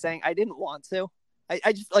this by saying I didn't want to.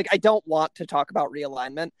 I just like I don't want to talk about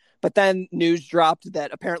realignment, but then news dropped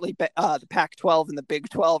that apparently the Pac-12 and the Big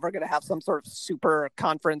 12 are going to have some sort of super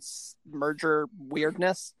conference merger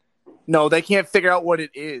weirdness. No, they can't figure out what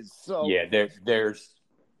it is. So Yeah, there's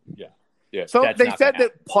So that's they not said gonna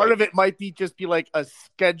that part happen. of it might be just be like a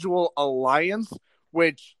schedule alliance,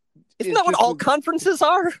 which Isn't is that what just all conferences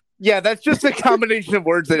are? Yeah, that's just a combination of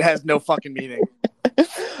words that has no fucking meaning.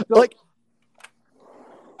 Like,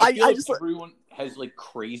 I feel I like just everyone has like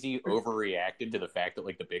crazy overreacted to the fact that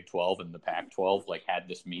like the Big 12 and the Pac-12 like had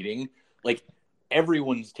this meeting. Like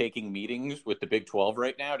everyone's taking meetings with the Big 12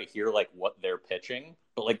 right now to hear like what they're pitching,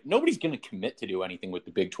 but like nobody's going to commit to do anything with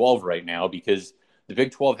the Big 12 right now because the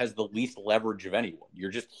Big 12 has the least leverage of anyone.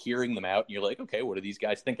 You're just hearing them out and you're like, okay, what are these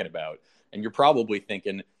guys thinking about? And you're probably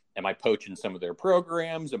thinking, am I poaching some of their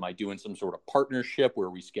programs? Am I doing some sort of partnership where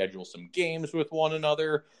we schedule some games with one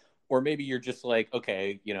another? Or maybe you're just like,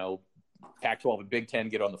 okay, you know, Pac-12 and Big 10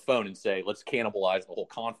 get on the phone and say, let's cannibalize the whole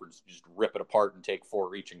conference, just rip it apart and take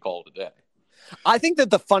 4 each and call it a day. I think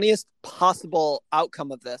that the funniest possible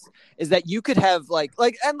outcome of this is that you could have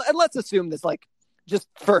and let's assume this, like, just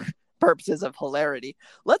for purposes of hilarity,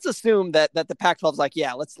 let's assume that the Pac-12 is like,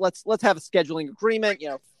 yeah, let's have a scheduling agreement,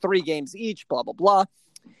 3 games each, blah blah blah.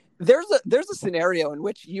 There's a scenario in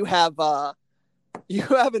which you have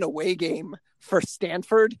an away game for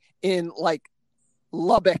Stanford in like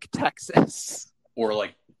Lubbock, Texas, or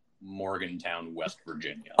like Morgantown, West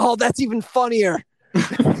Virginia. Oh, that's even funnier.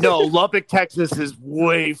 No, Lubbock, Texas is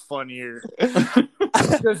way funnier.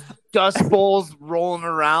 Just dust bowls rolling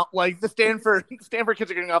around. Like the Stanford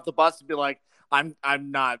kids are getting off the bus and be like, I'm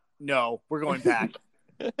not. No, we're going back.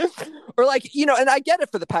 Or like, and I get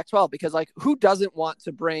it for the Pac-12 because like who doesn't want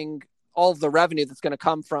to bring all of the revenue that's going to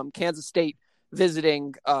come from Kansas State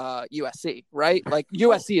visiting USC, right? Like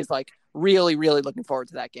USC is like really, really looking forward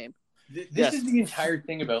to that game. This is the entire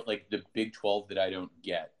thing about like the Big 12 that I don't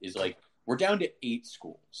get is like, we're down to 8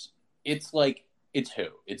 schools. It's like, it's who?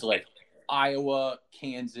 It's like Iowa,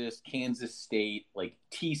 Kansas State, like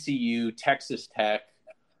TCU, Texas Tech,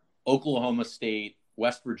 Oklahoma State,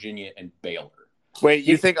 West Virginia, and Baylor. Wait,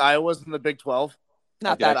 you think Iowa's in the Big 12?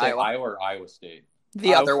 Not Did I that say Iowa. Iowa or Iowa State?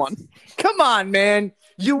 The other one. Come on, man.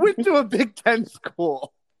 You went to a Big 10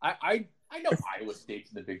 school. I know Iowa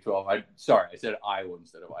State's in the Big 12. I said Iowa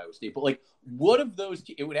instead of Iowa State. But like, what of those?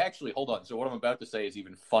 It would actually hold on. So what I'm about to say is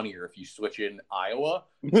even funnier if you switch in Iowa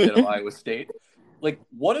instead of Iowa State. Like,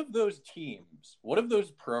 what of those teams? What of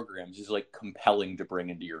those programs is like compelling to bring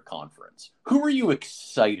into your conference? Who are you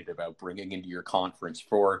excited about bringing into your conference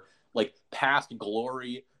for like past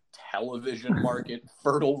glory, television market,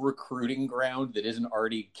 fertile recruiting ground that isn't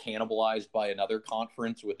already cannibalized by another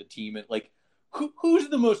conference with a team at like? Who's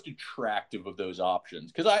the most attractive of those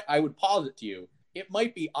options? Because I would posit to you, it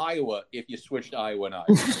might be Iowa if you switched Iowa and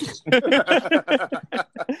Iowa.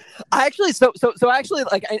 I actually, so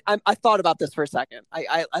like I thought about this for a second.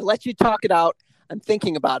 I let you talk it out. I'm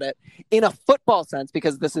thinking about it in a football sense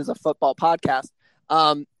because this is a football podcast.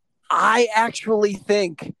 I actually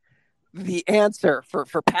think the answer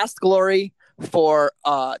for past glory, for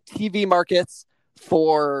TV markets,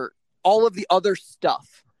 for all of the other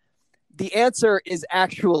stuff, the answer is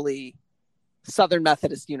actually Southern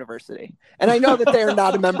Methodist University. And I know that they are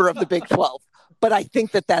not a member of the Big 12, but I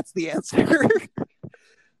think that that's the answer.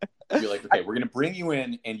 You're like, okay, we're going to bring you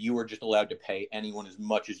in and you are just allowed to pay anyone as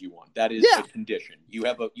much as you want. That is a condition. You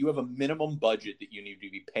have a minimum budget that you need to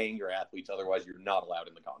be paying your athletes. Otherwise, you're not allowed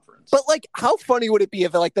in the conference. But like, how funny would it be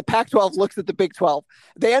if like the Pac-12 looks at the Big 12,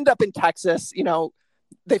 they end up in Texas,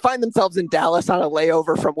 they find themselves in Dallas on a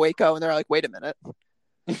layover from Waco. And they're like, wait a minute.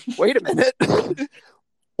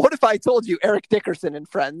 What if I told you Eric Dickerson and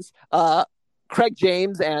friends, Craig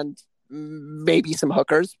James and maybe some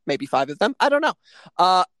hookers, maybe 5 of them. I don't know.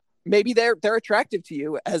 Maybe they're attractive to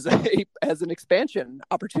you as an expansion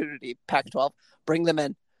opportunity. Pac-12, bring them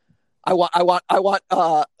in. I want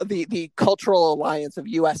the cultural alliance of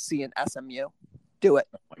USC and SMU. Do it.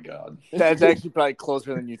 Oh my God, that's actually probably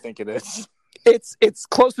closer than you think it is. It's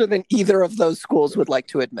closer than either of those schools would like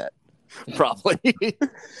to admit. Probably.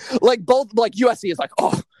 Like both, like USC is like,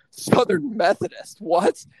 oh, Southern Methodist,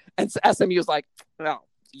 what? And SMU is like, no,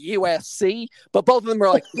 USC. But both of them are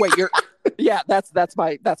like, wait, you're, yeah, that's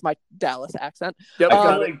my Dallas accent. Yep,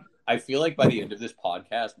 I feel like by the end of this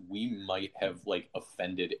podcast, we might have like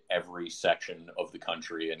offended every section of the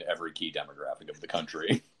country and every key demographic of the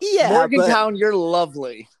country. Yeah, Morgantown, you're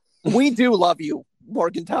lovely. We do love you,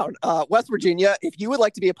 Morgantown. West Virginia, if you would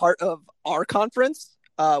like to be a part of our conference,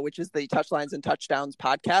 which is the Touchlines and Touchdowns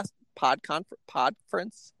podcast,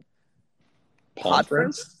 Podference.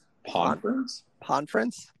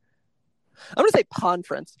 I'm going to say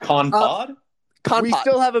Conference. Con-Pod? We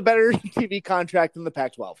still have a better TV contract than the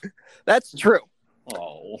Pac-12. That's true.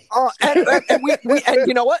 Oh. And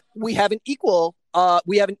you know what? We have an equal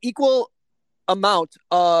amount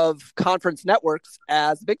of conference networks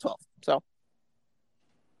as the Big 12. So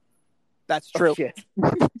that's true. Oh, shit.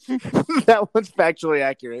 That one's factually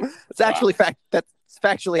accurate. It's actually that's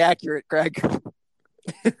factually accurate, Greg.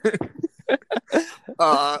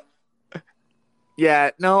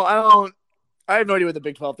 Yeah, no, I don't. I have no idea what the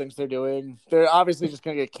Big 12 thinks they're doing. They're obviously just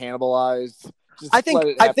going to get cannibalized. I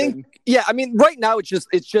think, yeah. I mean, right now it's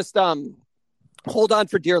just hold on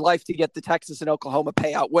for dear life to get the Texas and Oklahoma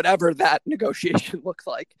payout, whatever that negotiation looks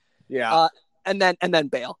like. Yeah, and then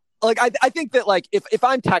bail. Like I think that like if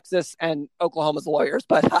I'm Texas and Oklahoma's lawyers,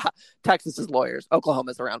 but Texas's lawyers,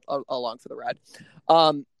 Oklahoma's along for the ride.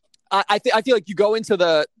 I feel like you go into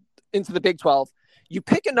the Big 12. You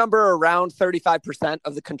pick a number around 35%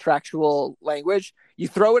 of the contractual language. You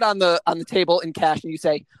throw it on the table in cash, and you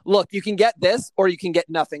say, "Look, you can get this, or you can get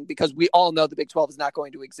nothing," because we all know the Big 12 is not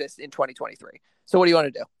going to exist in 2023. So, what do you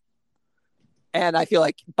want to do? And I feel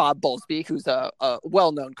like Bob Bowlesby, who's a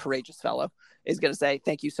well-known, courageous fellow, is going to say,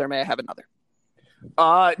 "Thank you, sir. May I have another?"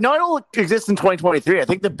 No, it don't exist in 2023. I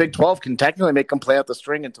think the Big 12 can technically make them play out the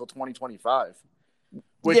string until 2025.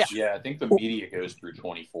 I think the media goes through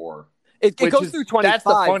 24. It goes through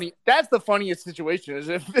 25. That's the funniest situation is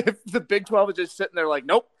if the Big 12 is just sitting there like,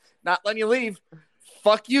 nope, not letting you leave.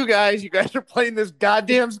 Fuck you guys. You guys are playing this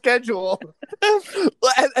goddamn schedule.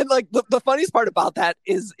 and like the funniest part about that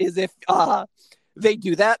is if they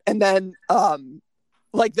do that and then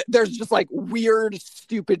like there's just like weird,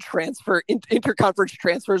 stupid interconference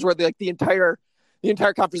transfers where the entire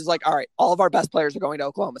conference is like, all right, all of our best players are going to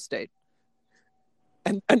Oklahoma State.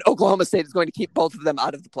 And Oklahoma State is going to keep both of them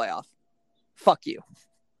out of the playoff. Fuck you.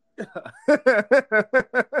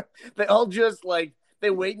 They all just they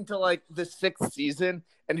wait until like the 6th season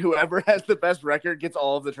and whoever has the best record gets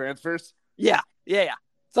all of the transfers. Yeah.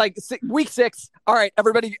 It's like week 6. All right,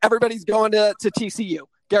 everybody's going to TCU.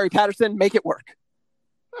 Gary Patterson, make it work.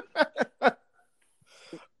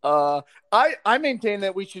 I maintain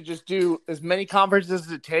that we should just do as many conferences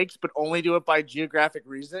as it takes, but only do it by geographic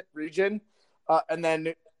region, and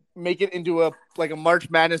then make it into a March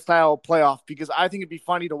Madness style playoff, because I think it'd be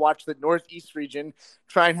funny to watch the Northeast region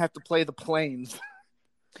try and have to play the Plains.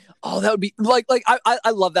 Oh, that would be I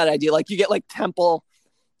love that idea. Like you get like Temple,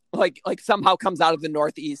 like somehow comes out of the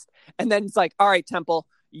Northeast, and then it's like, all right, Temple,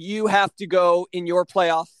 you have to go in your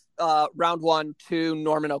playoff round 1 to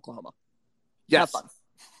Norman, Oklahoma. Yes. Have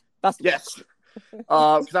fun. Yes.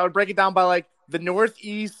 Because I would break it down by like the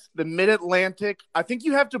Northeast, the Mid-Atlantic. I think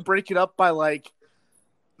you have to break it up by like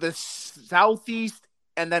the Southeast,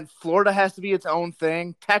 and then Florida has to be its own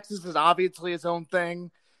thing. Texas is obviously its own thing.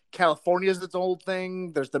 California is its own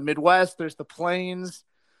thing. There's the Midwest. There's the Plains.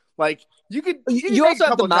 Like you also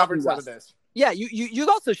have the Mountain West out of this. Yeah, you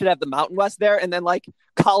also should have the Mountain West there, and then like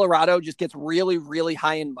Colorado just gets really, really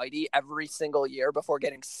high and mighty every single year before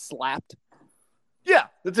getting slapped. Yeah,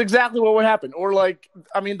 that's exactly what would happen. Or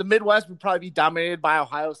the Midwest would probably be dominated by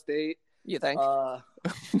Ohio State. You think?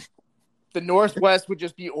 The Northwest would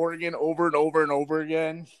just be Oregon over and over and over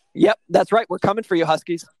again. Yep, that's right. We're coming for you,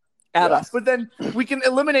 Huskies. At us. But then we can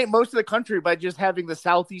eliminate most of the country by just having the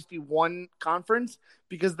Southeast be one conference,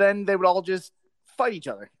 because then they would all just fight each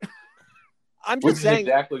other. I'm just Which saying. is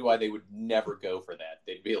exactly why they would never go for that.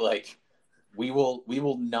 They'd be like, we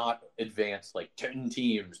will not advance like 10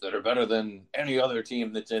 teams that are better than any other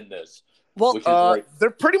team that's in this. Well, which is they're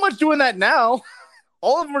pretty much doing that now.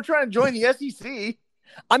 All of them are trying to join the SEC.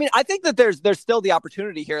 I mean, I think that there's still the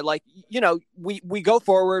opportunity here. Like, we go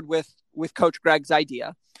forward with Coach Greg's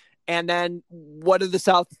idea, and then what are the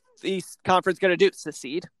Southeast Conference going to do?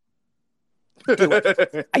 Secede? Do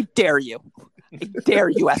it. I dare you. I dare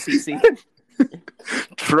you, SEC.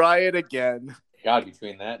 Try it again. God,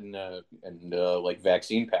 between that and like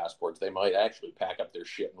vaccine passports, they might actually pack up their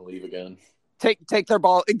shit and leave again. Take their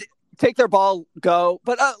ball. Take their ball, go.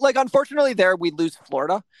 But unfortunately, there we lose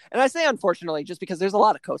Florida, and I say unfortunately just because there's a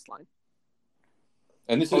lot of coastline.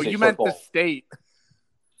 And this is you meant the state.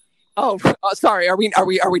 Oh, sorry. Are we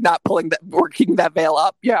not pulling that? We're keeping that veil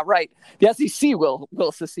up. Yeah, right. The SEC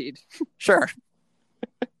will secede. Sure.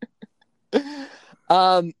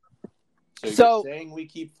 So you're saying we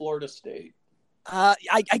keep Florida State?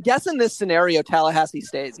 I guess in this scenario, Tallahassee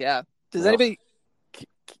stays. Yeah. Does anybody?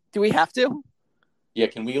 Do we have to? Yeah.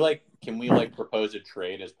 Can we propose a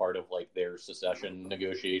trade as part of like their secession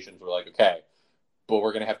negotiations? We're like, okay, but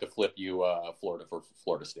we're gonna have to flip you Florida for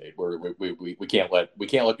Florida State. We can't let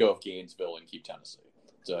go of Gainesville and keep Tennessee.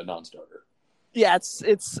 It's a non-starter. Yeah,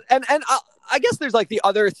 and I guess there's like the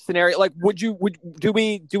other scenario. Like, do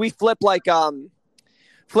we flip like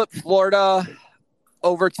flip Florida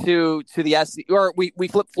over to the SEC, or we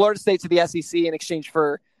flip Florida State to the SEC in exchange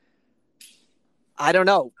for, I don't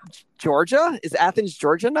know, Georgia? Is Athens,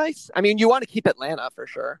 Georgia nice? I mean, you want to keep Atlanta for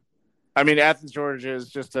sure. I mean, Athens, Georgia is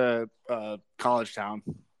just a college town.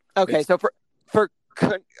 Okay, so for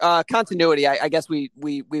continuity, I guess we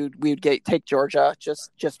would take Georgia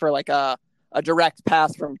just for like a direct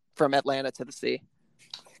pass from Atlanta to the sea.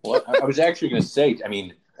 Well, I was actually going to say, I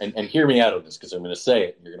mean, and hear me out on this because I'm going to say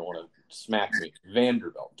it, and you're going to want to smack me.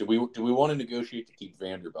 Vanderbilt. Do we want to negotiate to keep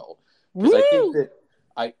Vanderbilt? Because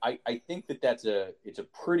I think that's it's a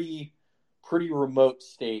pretty remote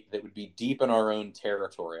state that would be deep in our own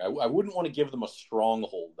territory. I wouldn't want to give them a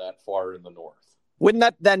stronghold that far in the north. Wouldn't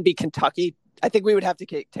that then be Kentucky? I think we would have to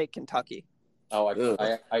take Kentucky. Oh,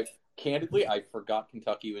 I candidly, I forgot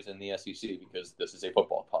Kentucky was in the SEC because this is a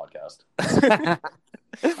football podcast.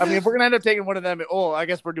 I mean, if we're gonna end up taking one of them, I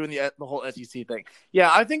guess we're doing the whole SEC thing.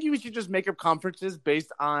 Yeah, I think we should just make up conferences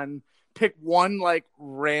based on pick one like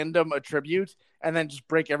random attribute and then just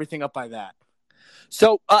break everything up by that.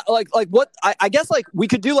 So, like what I guess like we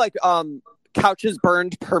could do like couches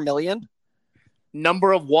burned per million,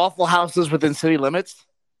 number of Waffle Houses within city limits,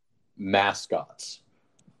 mascots.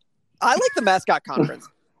 I like the mascot conference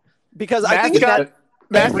because I think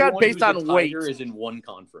mascot based on weight is in one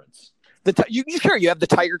conference. You have the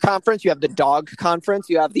Tiger Conference, you have the Dog Conference,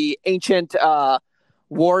 you have the Ancient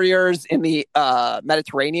Warriors in the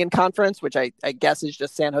Mediterranean Conference, which I guess is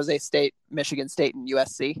just San Jose State, Michigan State, and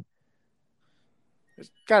USC.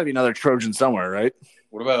 There's got to be another Trojan somewhere, right?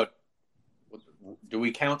 What about? Do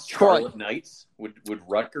we count Scarlet Knights? Would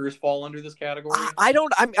Rutgers fall under this category? I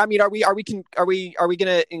don't. I mean, are we going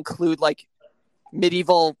to include like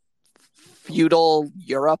medieval feudal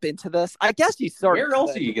Europe into this? I guess you sort of. Where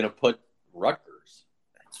else are you going to put Rutgers?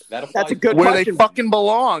 That's a good Where question. They fucking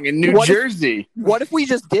belong in New Jersey. What if we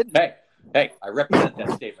just did? Hey, I represent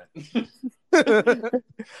that statement.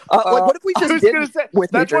 What if we just did?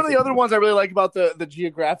 That's one of the other ones I really like about the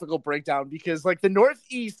geographical breakdown, because like the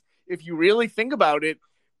Northeast, if you really think about it,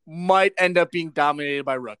 might end up being dominated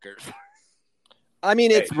by Rutgers. I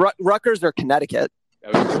mean, it's Rutgers or Connecticut.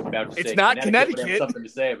 It's not Connecticut. I have something to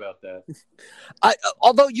say about that.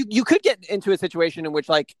 Although you could get into a situation in which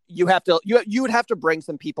like you would have to bring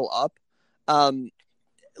some people up.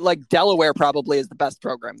 Like Delaware probably is the best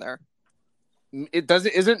program there.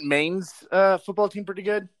 Isn't Maine's football team pretty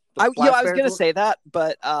good? I was going to say that,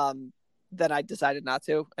 but then I decided not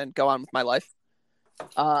to and go on with my life.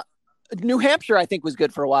 New Hampshire, I think, was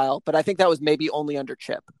good for a while, but I think that was maybe only under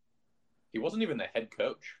Chip. He wasn't even the head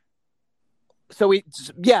coach. So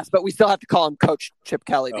but we still have to call him Coach Chip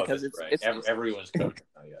Kelly because it's everyone's coach.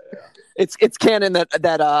 Oh, yeah. It's canon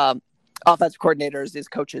that offensive coordinators is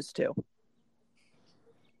coaches too.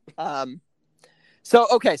 So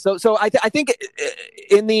I think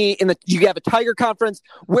in the you have a Tiger Conference.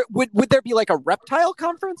 Would there be like a reptile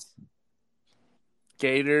conference?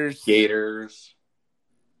 Gators.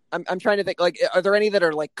 I'm trying to think. Like, are there any that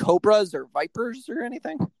are like cobras or vipers or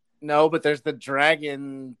anything? No, but there's the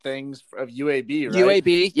dragon things of UAB, right?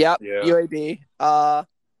 UAB, yep. Yeah. UAB. I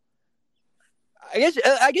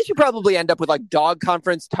guess you probably end up with like dog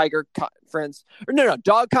conference, tiger conference, or no,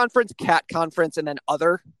 dog conference, cat conference, and then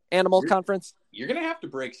other animal conference. You're gonna have to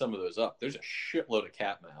break some of those up. There's a shitload of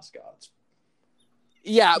cat mascots.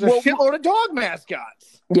 Yeah, there's a shitload of dog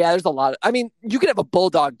mascots. Yeah, there's a lot. I mean, you could have a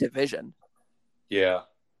bulldog division. Yeah.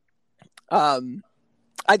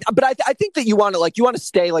 I think that you want to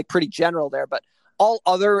stay like pretty general there, but all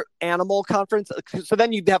other animal conference. So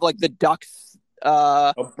then you'd have like the ducks,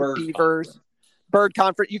 beavers, bird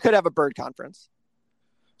conference. You could have a bird conference.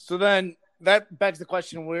 So then that begs the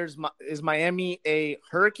question: is Miami a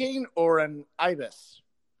hurricane or an ibis?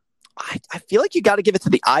 I feel like you got to give it to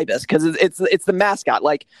the ibis because it's the mascot.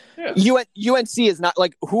 Like UNC is not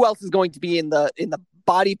like who else is going to be in the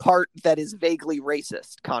body part that is vaguely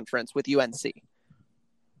racist conference with UNC.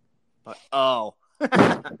 Like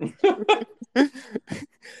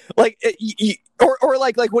or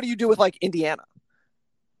like what do you do with like Indiana?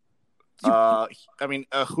 I mean,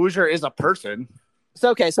 a Hoosier is a person.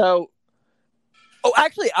 So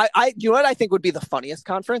actually, I you know what I think would be the funniest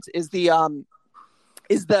conference is the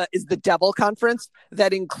Devil Conference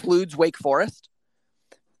that includes Wake Forest.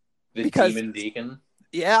 Demon Deacon.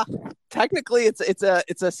 Yeah, technically it's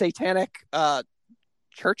a satanic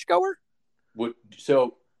churchgoer.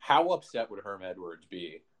 So how upset would Herm Edwards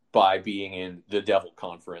be by being in the Devil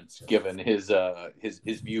Conference, given his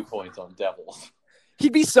viewpoints on devils?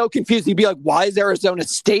 he'd be so confused. He'd be like, why is Arizona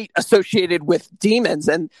State associated with demons?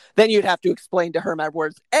 And then you'd have to explain to Herm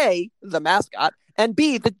Edwards, A, the mascot, and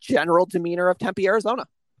B, the general demeanor of Tempe, Arizona.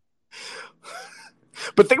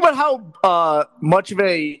 But think about how much of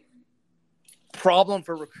a problem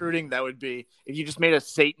for recruiting that would be if you just made a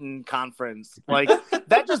Satan conference. Like,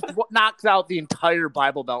 that just knocks out the entire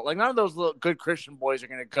Bible Belt. Like, none of those little good Christian boys are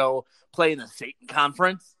going to go play in the Satan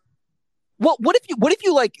conference. Well, what if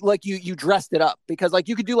you you dressed it up? Because like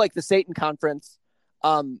you could do like the Satan conference,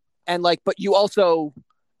 and like, but you also,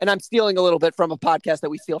 and I'm stealing a little bit from a podcast that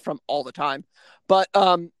we steal from all the time, but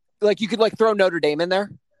like you could like throw Notre Dame in there,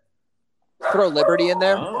 throw Liberty in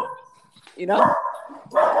there, you know.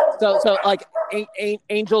 So like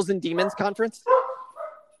Angels and Demons conference,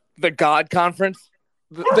 the God conference,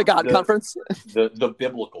 the God conference, the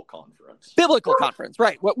biblical conference,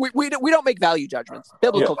 right? We don't make value judgments.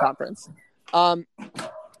 Biblical conference. So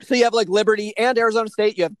you have like Liberty and Arizona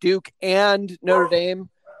State. You have Duke and Notre Dame.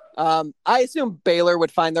 I assume Baylor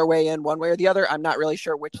would find their way in one way or the other. I'm not really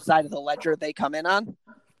sure which side of the ledger they come in on.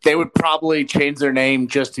 They would probably change their name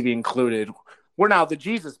just to be included. We're now the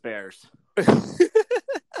Jesus Bears.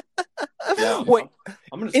 Yeah, Wait,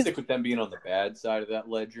 I'm going to stick with them being on the bad side of that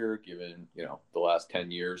ledger, given the last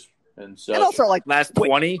 10 years and such. And also like last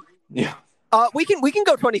 20. Yeah. We can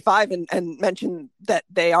go 25 and mention that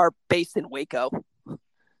they are based in Waco.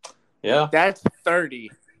 Yeah, that's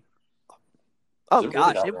 30. Oh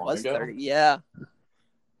gosh, it was 30. Yeah.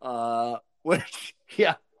 Which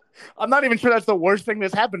I'm not even sure that's the worst thing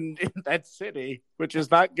that's happened in that city, which is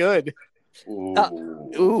not good. Not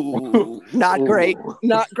great,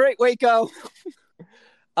 Waco.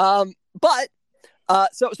 But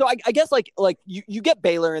so I guess like you get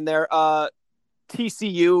Baylor in there.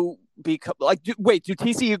 TCU do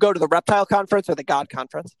TCU go to the Reptile Conference or the God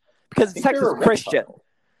Conference? Because it's Texas Christian.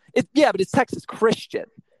 But it's Texas Christian.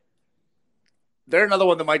 They're another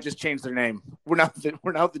one that might just change their name. We're now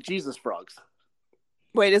the Jesus Frogs.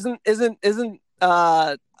 Wait,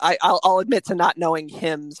 I'll admit to not knowing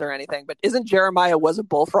hymns or anything, but isn't Jeremiah was a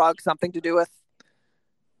bullfrog something to do with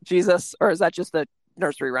Jesus, or is that just a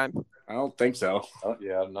nursery rhyme? I don't think so. Not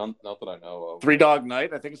that I know of. Three Dog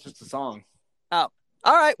Night, I think it's just a song. Oh,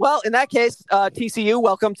 all right. Well, in that case, TCU,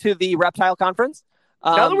 welcome to the Reptile Conference.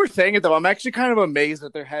 Now that we're saying it, though, I'm actually kind of amazed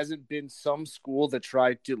that there hasn't been some school that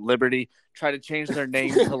tried to change their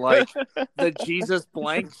name to like the Jesus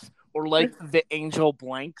Blanks or like the Angel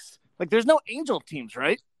Blanks. Like, there's no Angel teams,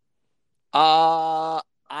 right? I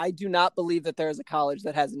do not believe that there is a college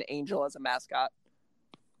that has an angel as a mascot.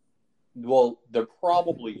 Well, there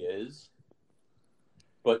probably is,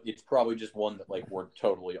 but it's probably just one that like we're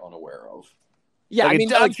totally unaware of. Yeah, like I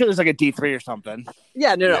mean, I'm sure there's like a D3 or something.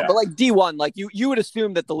 Yeah, no, but like D1, like you would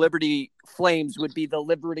assume that the Liberty Flames would be the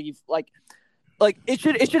Liberty, like it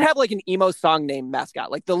should have like an emo song name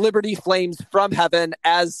mascot, like the Liberty Flames from Heaven,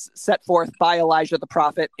 as set forth by Elijah the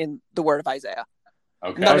prophet in the Word of Isaiah.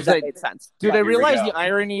 Okay, none of that made sense. Do they realize the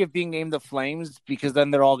irony of being named the Flames because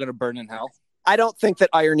then they're all going to burn in hell? I don't think that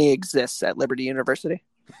irony exists at Liberty University.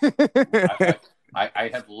 I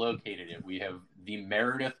have located it. We have the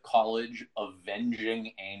Meredith College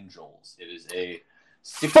Avenging Angels. It is a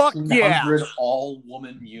 1,600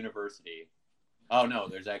 all-woman university. Oh, no,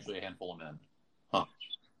 there's actually a handful of men. Huh.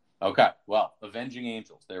 Okay, well, Avenging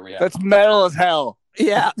Angels. There we have That's metal as hell.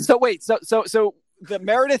 Yeah, so wait, so the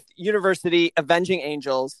Meredith University Avenging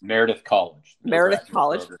Angels. Meredith College. Meredith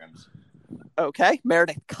College. Programs. Okay,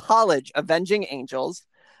 Meredith College Avenging Angels.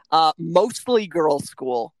 Mostly girls'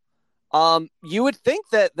 school. You would think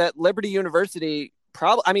that Liberty University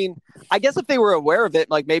probably, I mean, I guess if they were aware of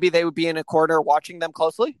it, like maybe they would be in a corner watching them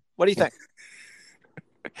closely. What do you think?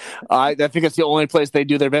 I think it's the only place they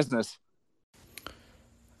do their business.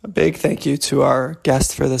 A big thank you to our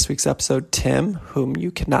guest for this week's episode, Tim, whom you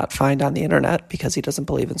cannot find on the internet because he doesn't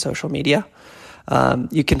believe in social media.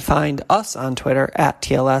 You can find us on Twitter at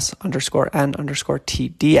TLS_N_TDS.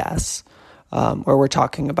 Where we're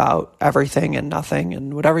talking about everything and nothing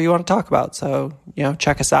and whatever you want to talk about. So,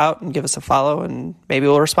 check us out and give us a follow, and maybe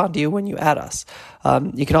we'll respond to you when you add us.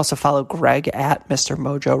 You can also follow Greg at Mr.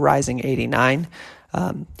 Mojo Rising 89.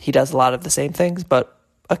 He does a lot of the same things, but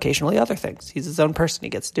occasionally other things. He's his own person. He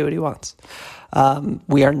gets to do what he wants.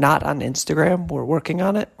 We are not on Instagram. We're working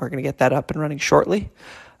on it. We're going to get that up and running shortly.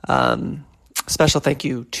 Special thank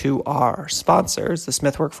you to our sponsors, the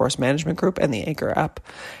Smith Workforce Management Group and the Anchor app.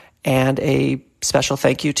 And a special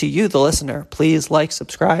thank you to you, the listener. Please like,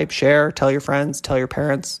 subscribe, share, tell your friends, tell your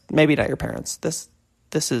parents. Maybe not your parents. This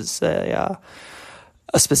is a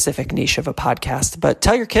specific niche of a podcast, but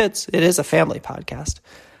tell your kids. It is a family podcast.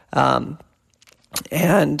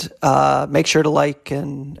 And make sure to like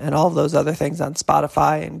and all of those other things on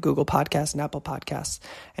Spotify and Google Podcasts and Apple Podcasts.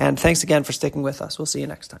 And thanks again for sticking with us. We'll see you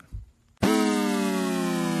next time.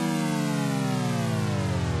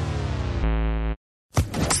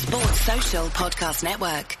 Sports Social Podcast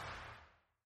Network.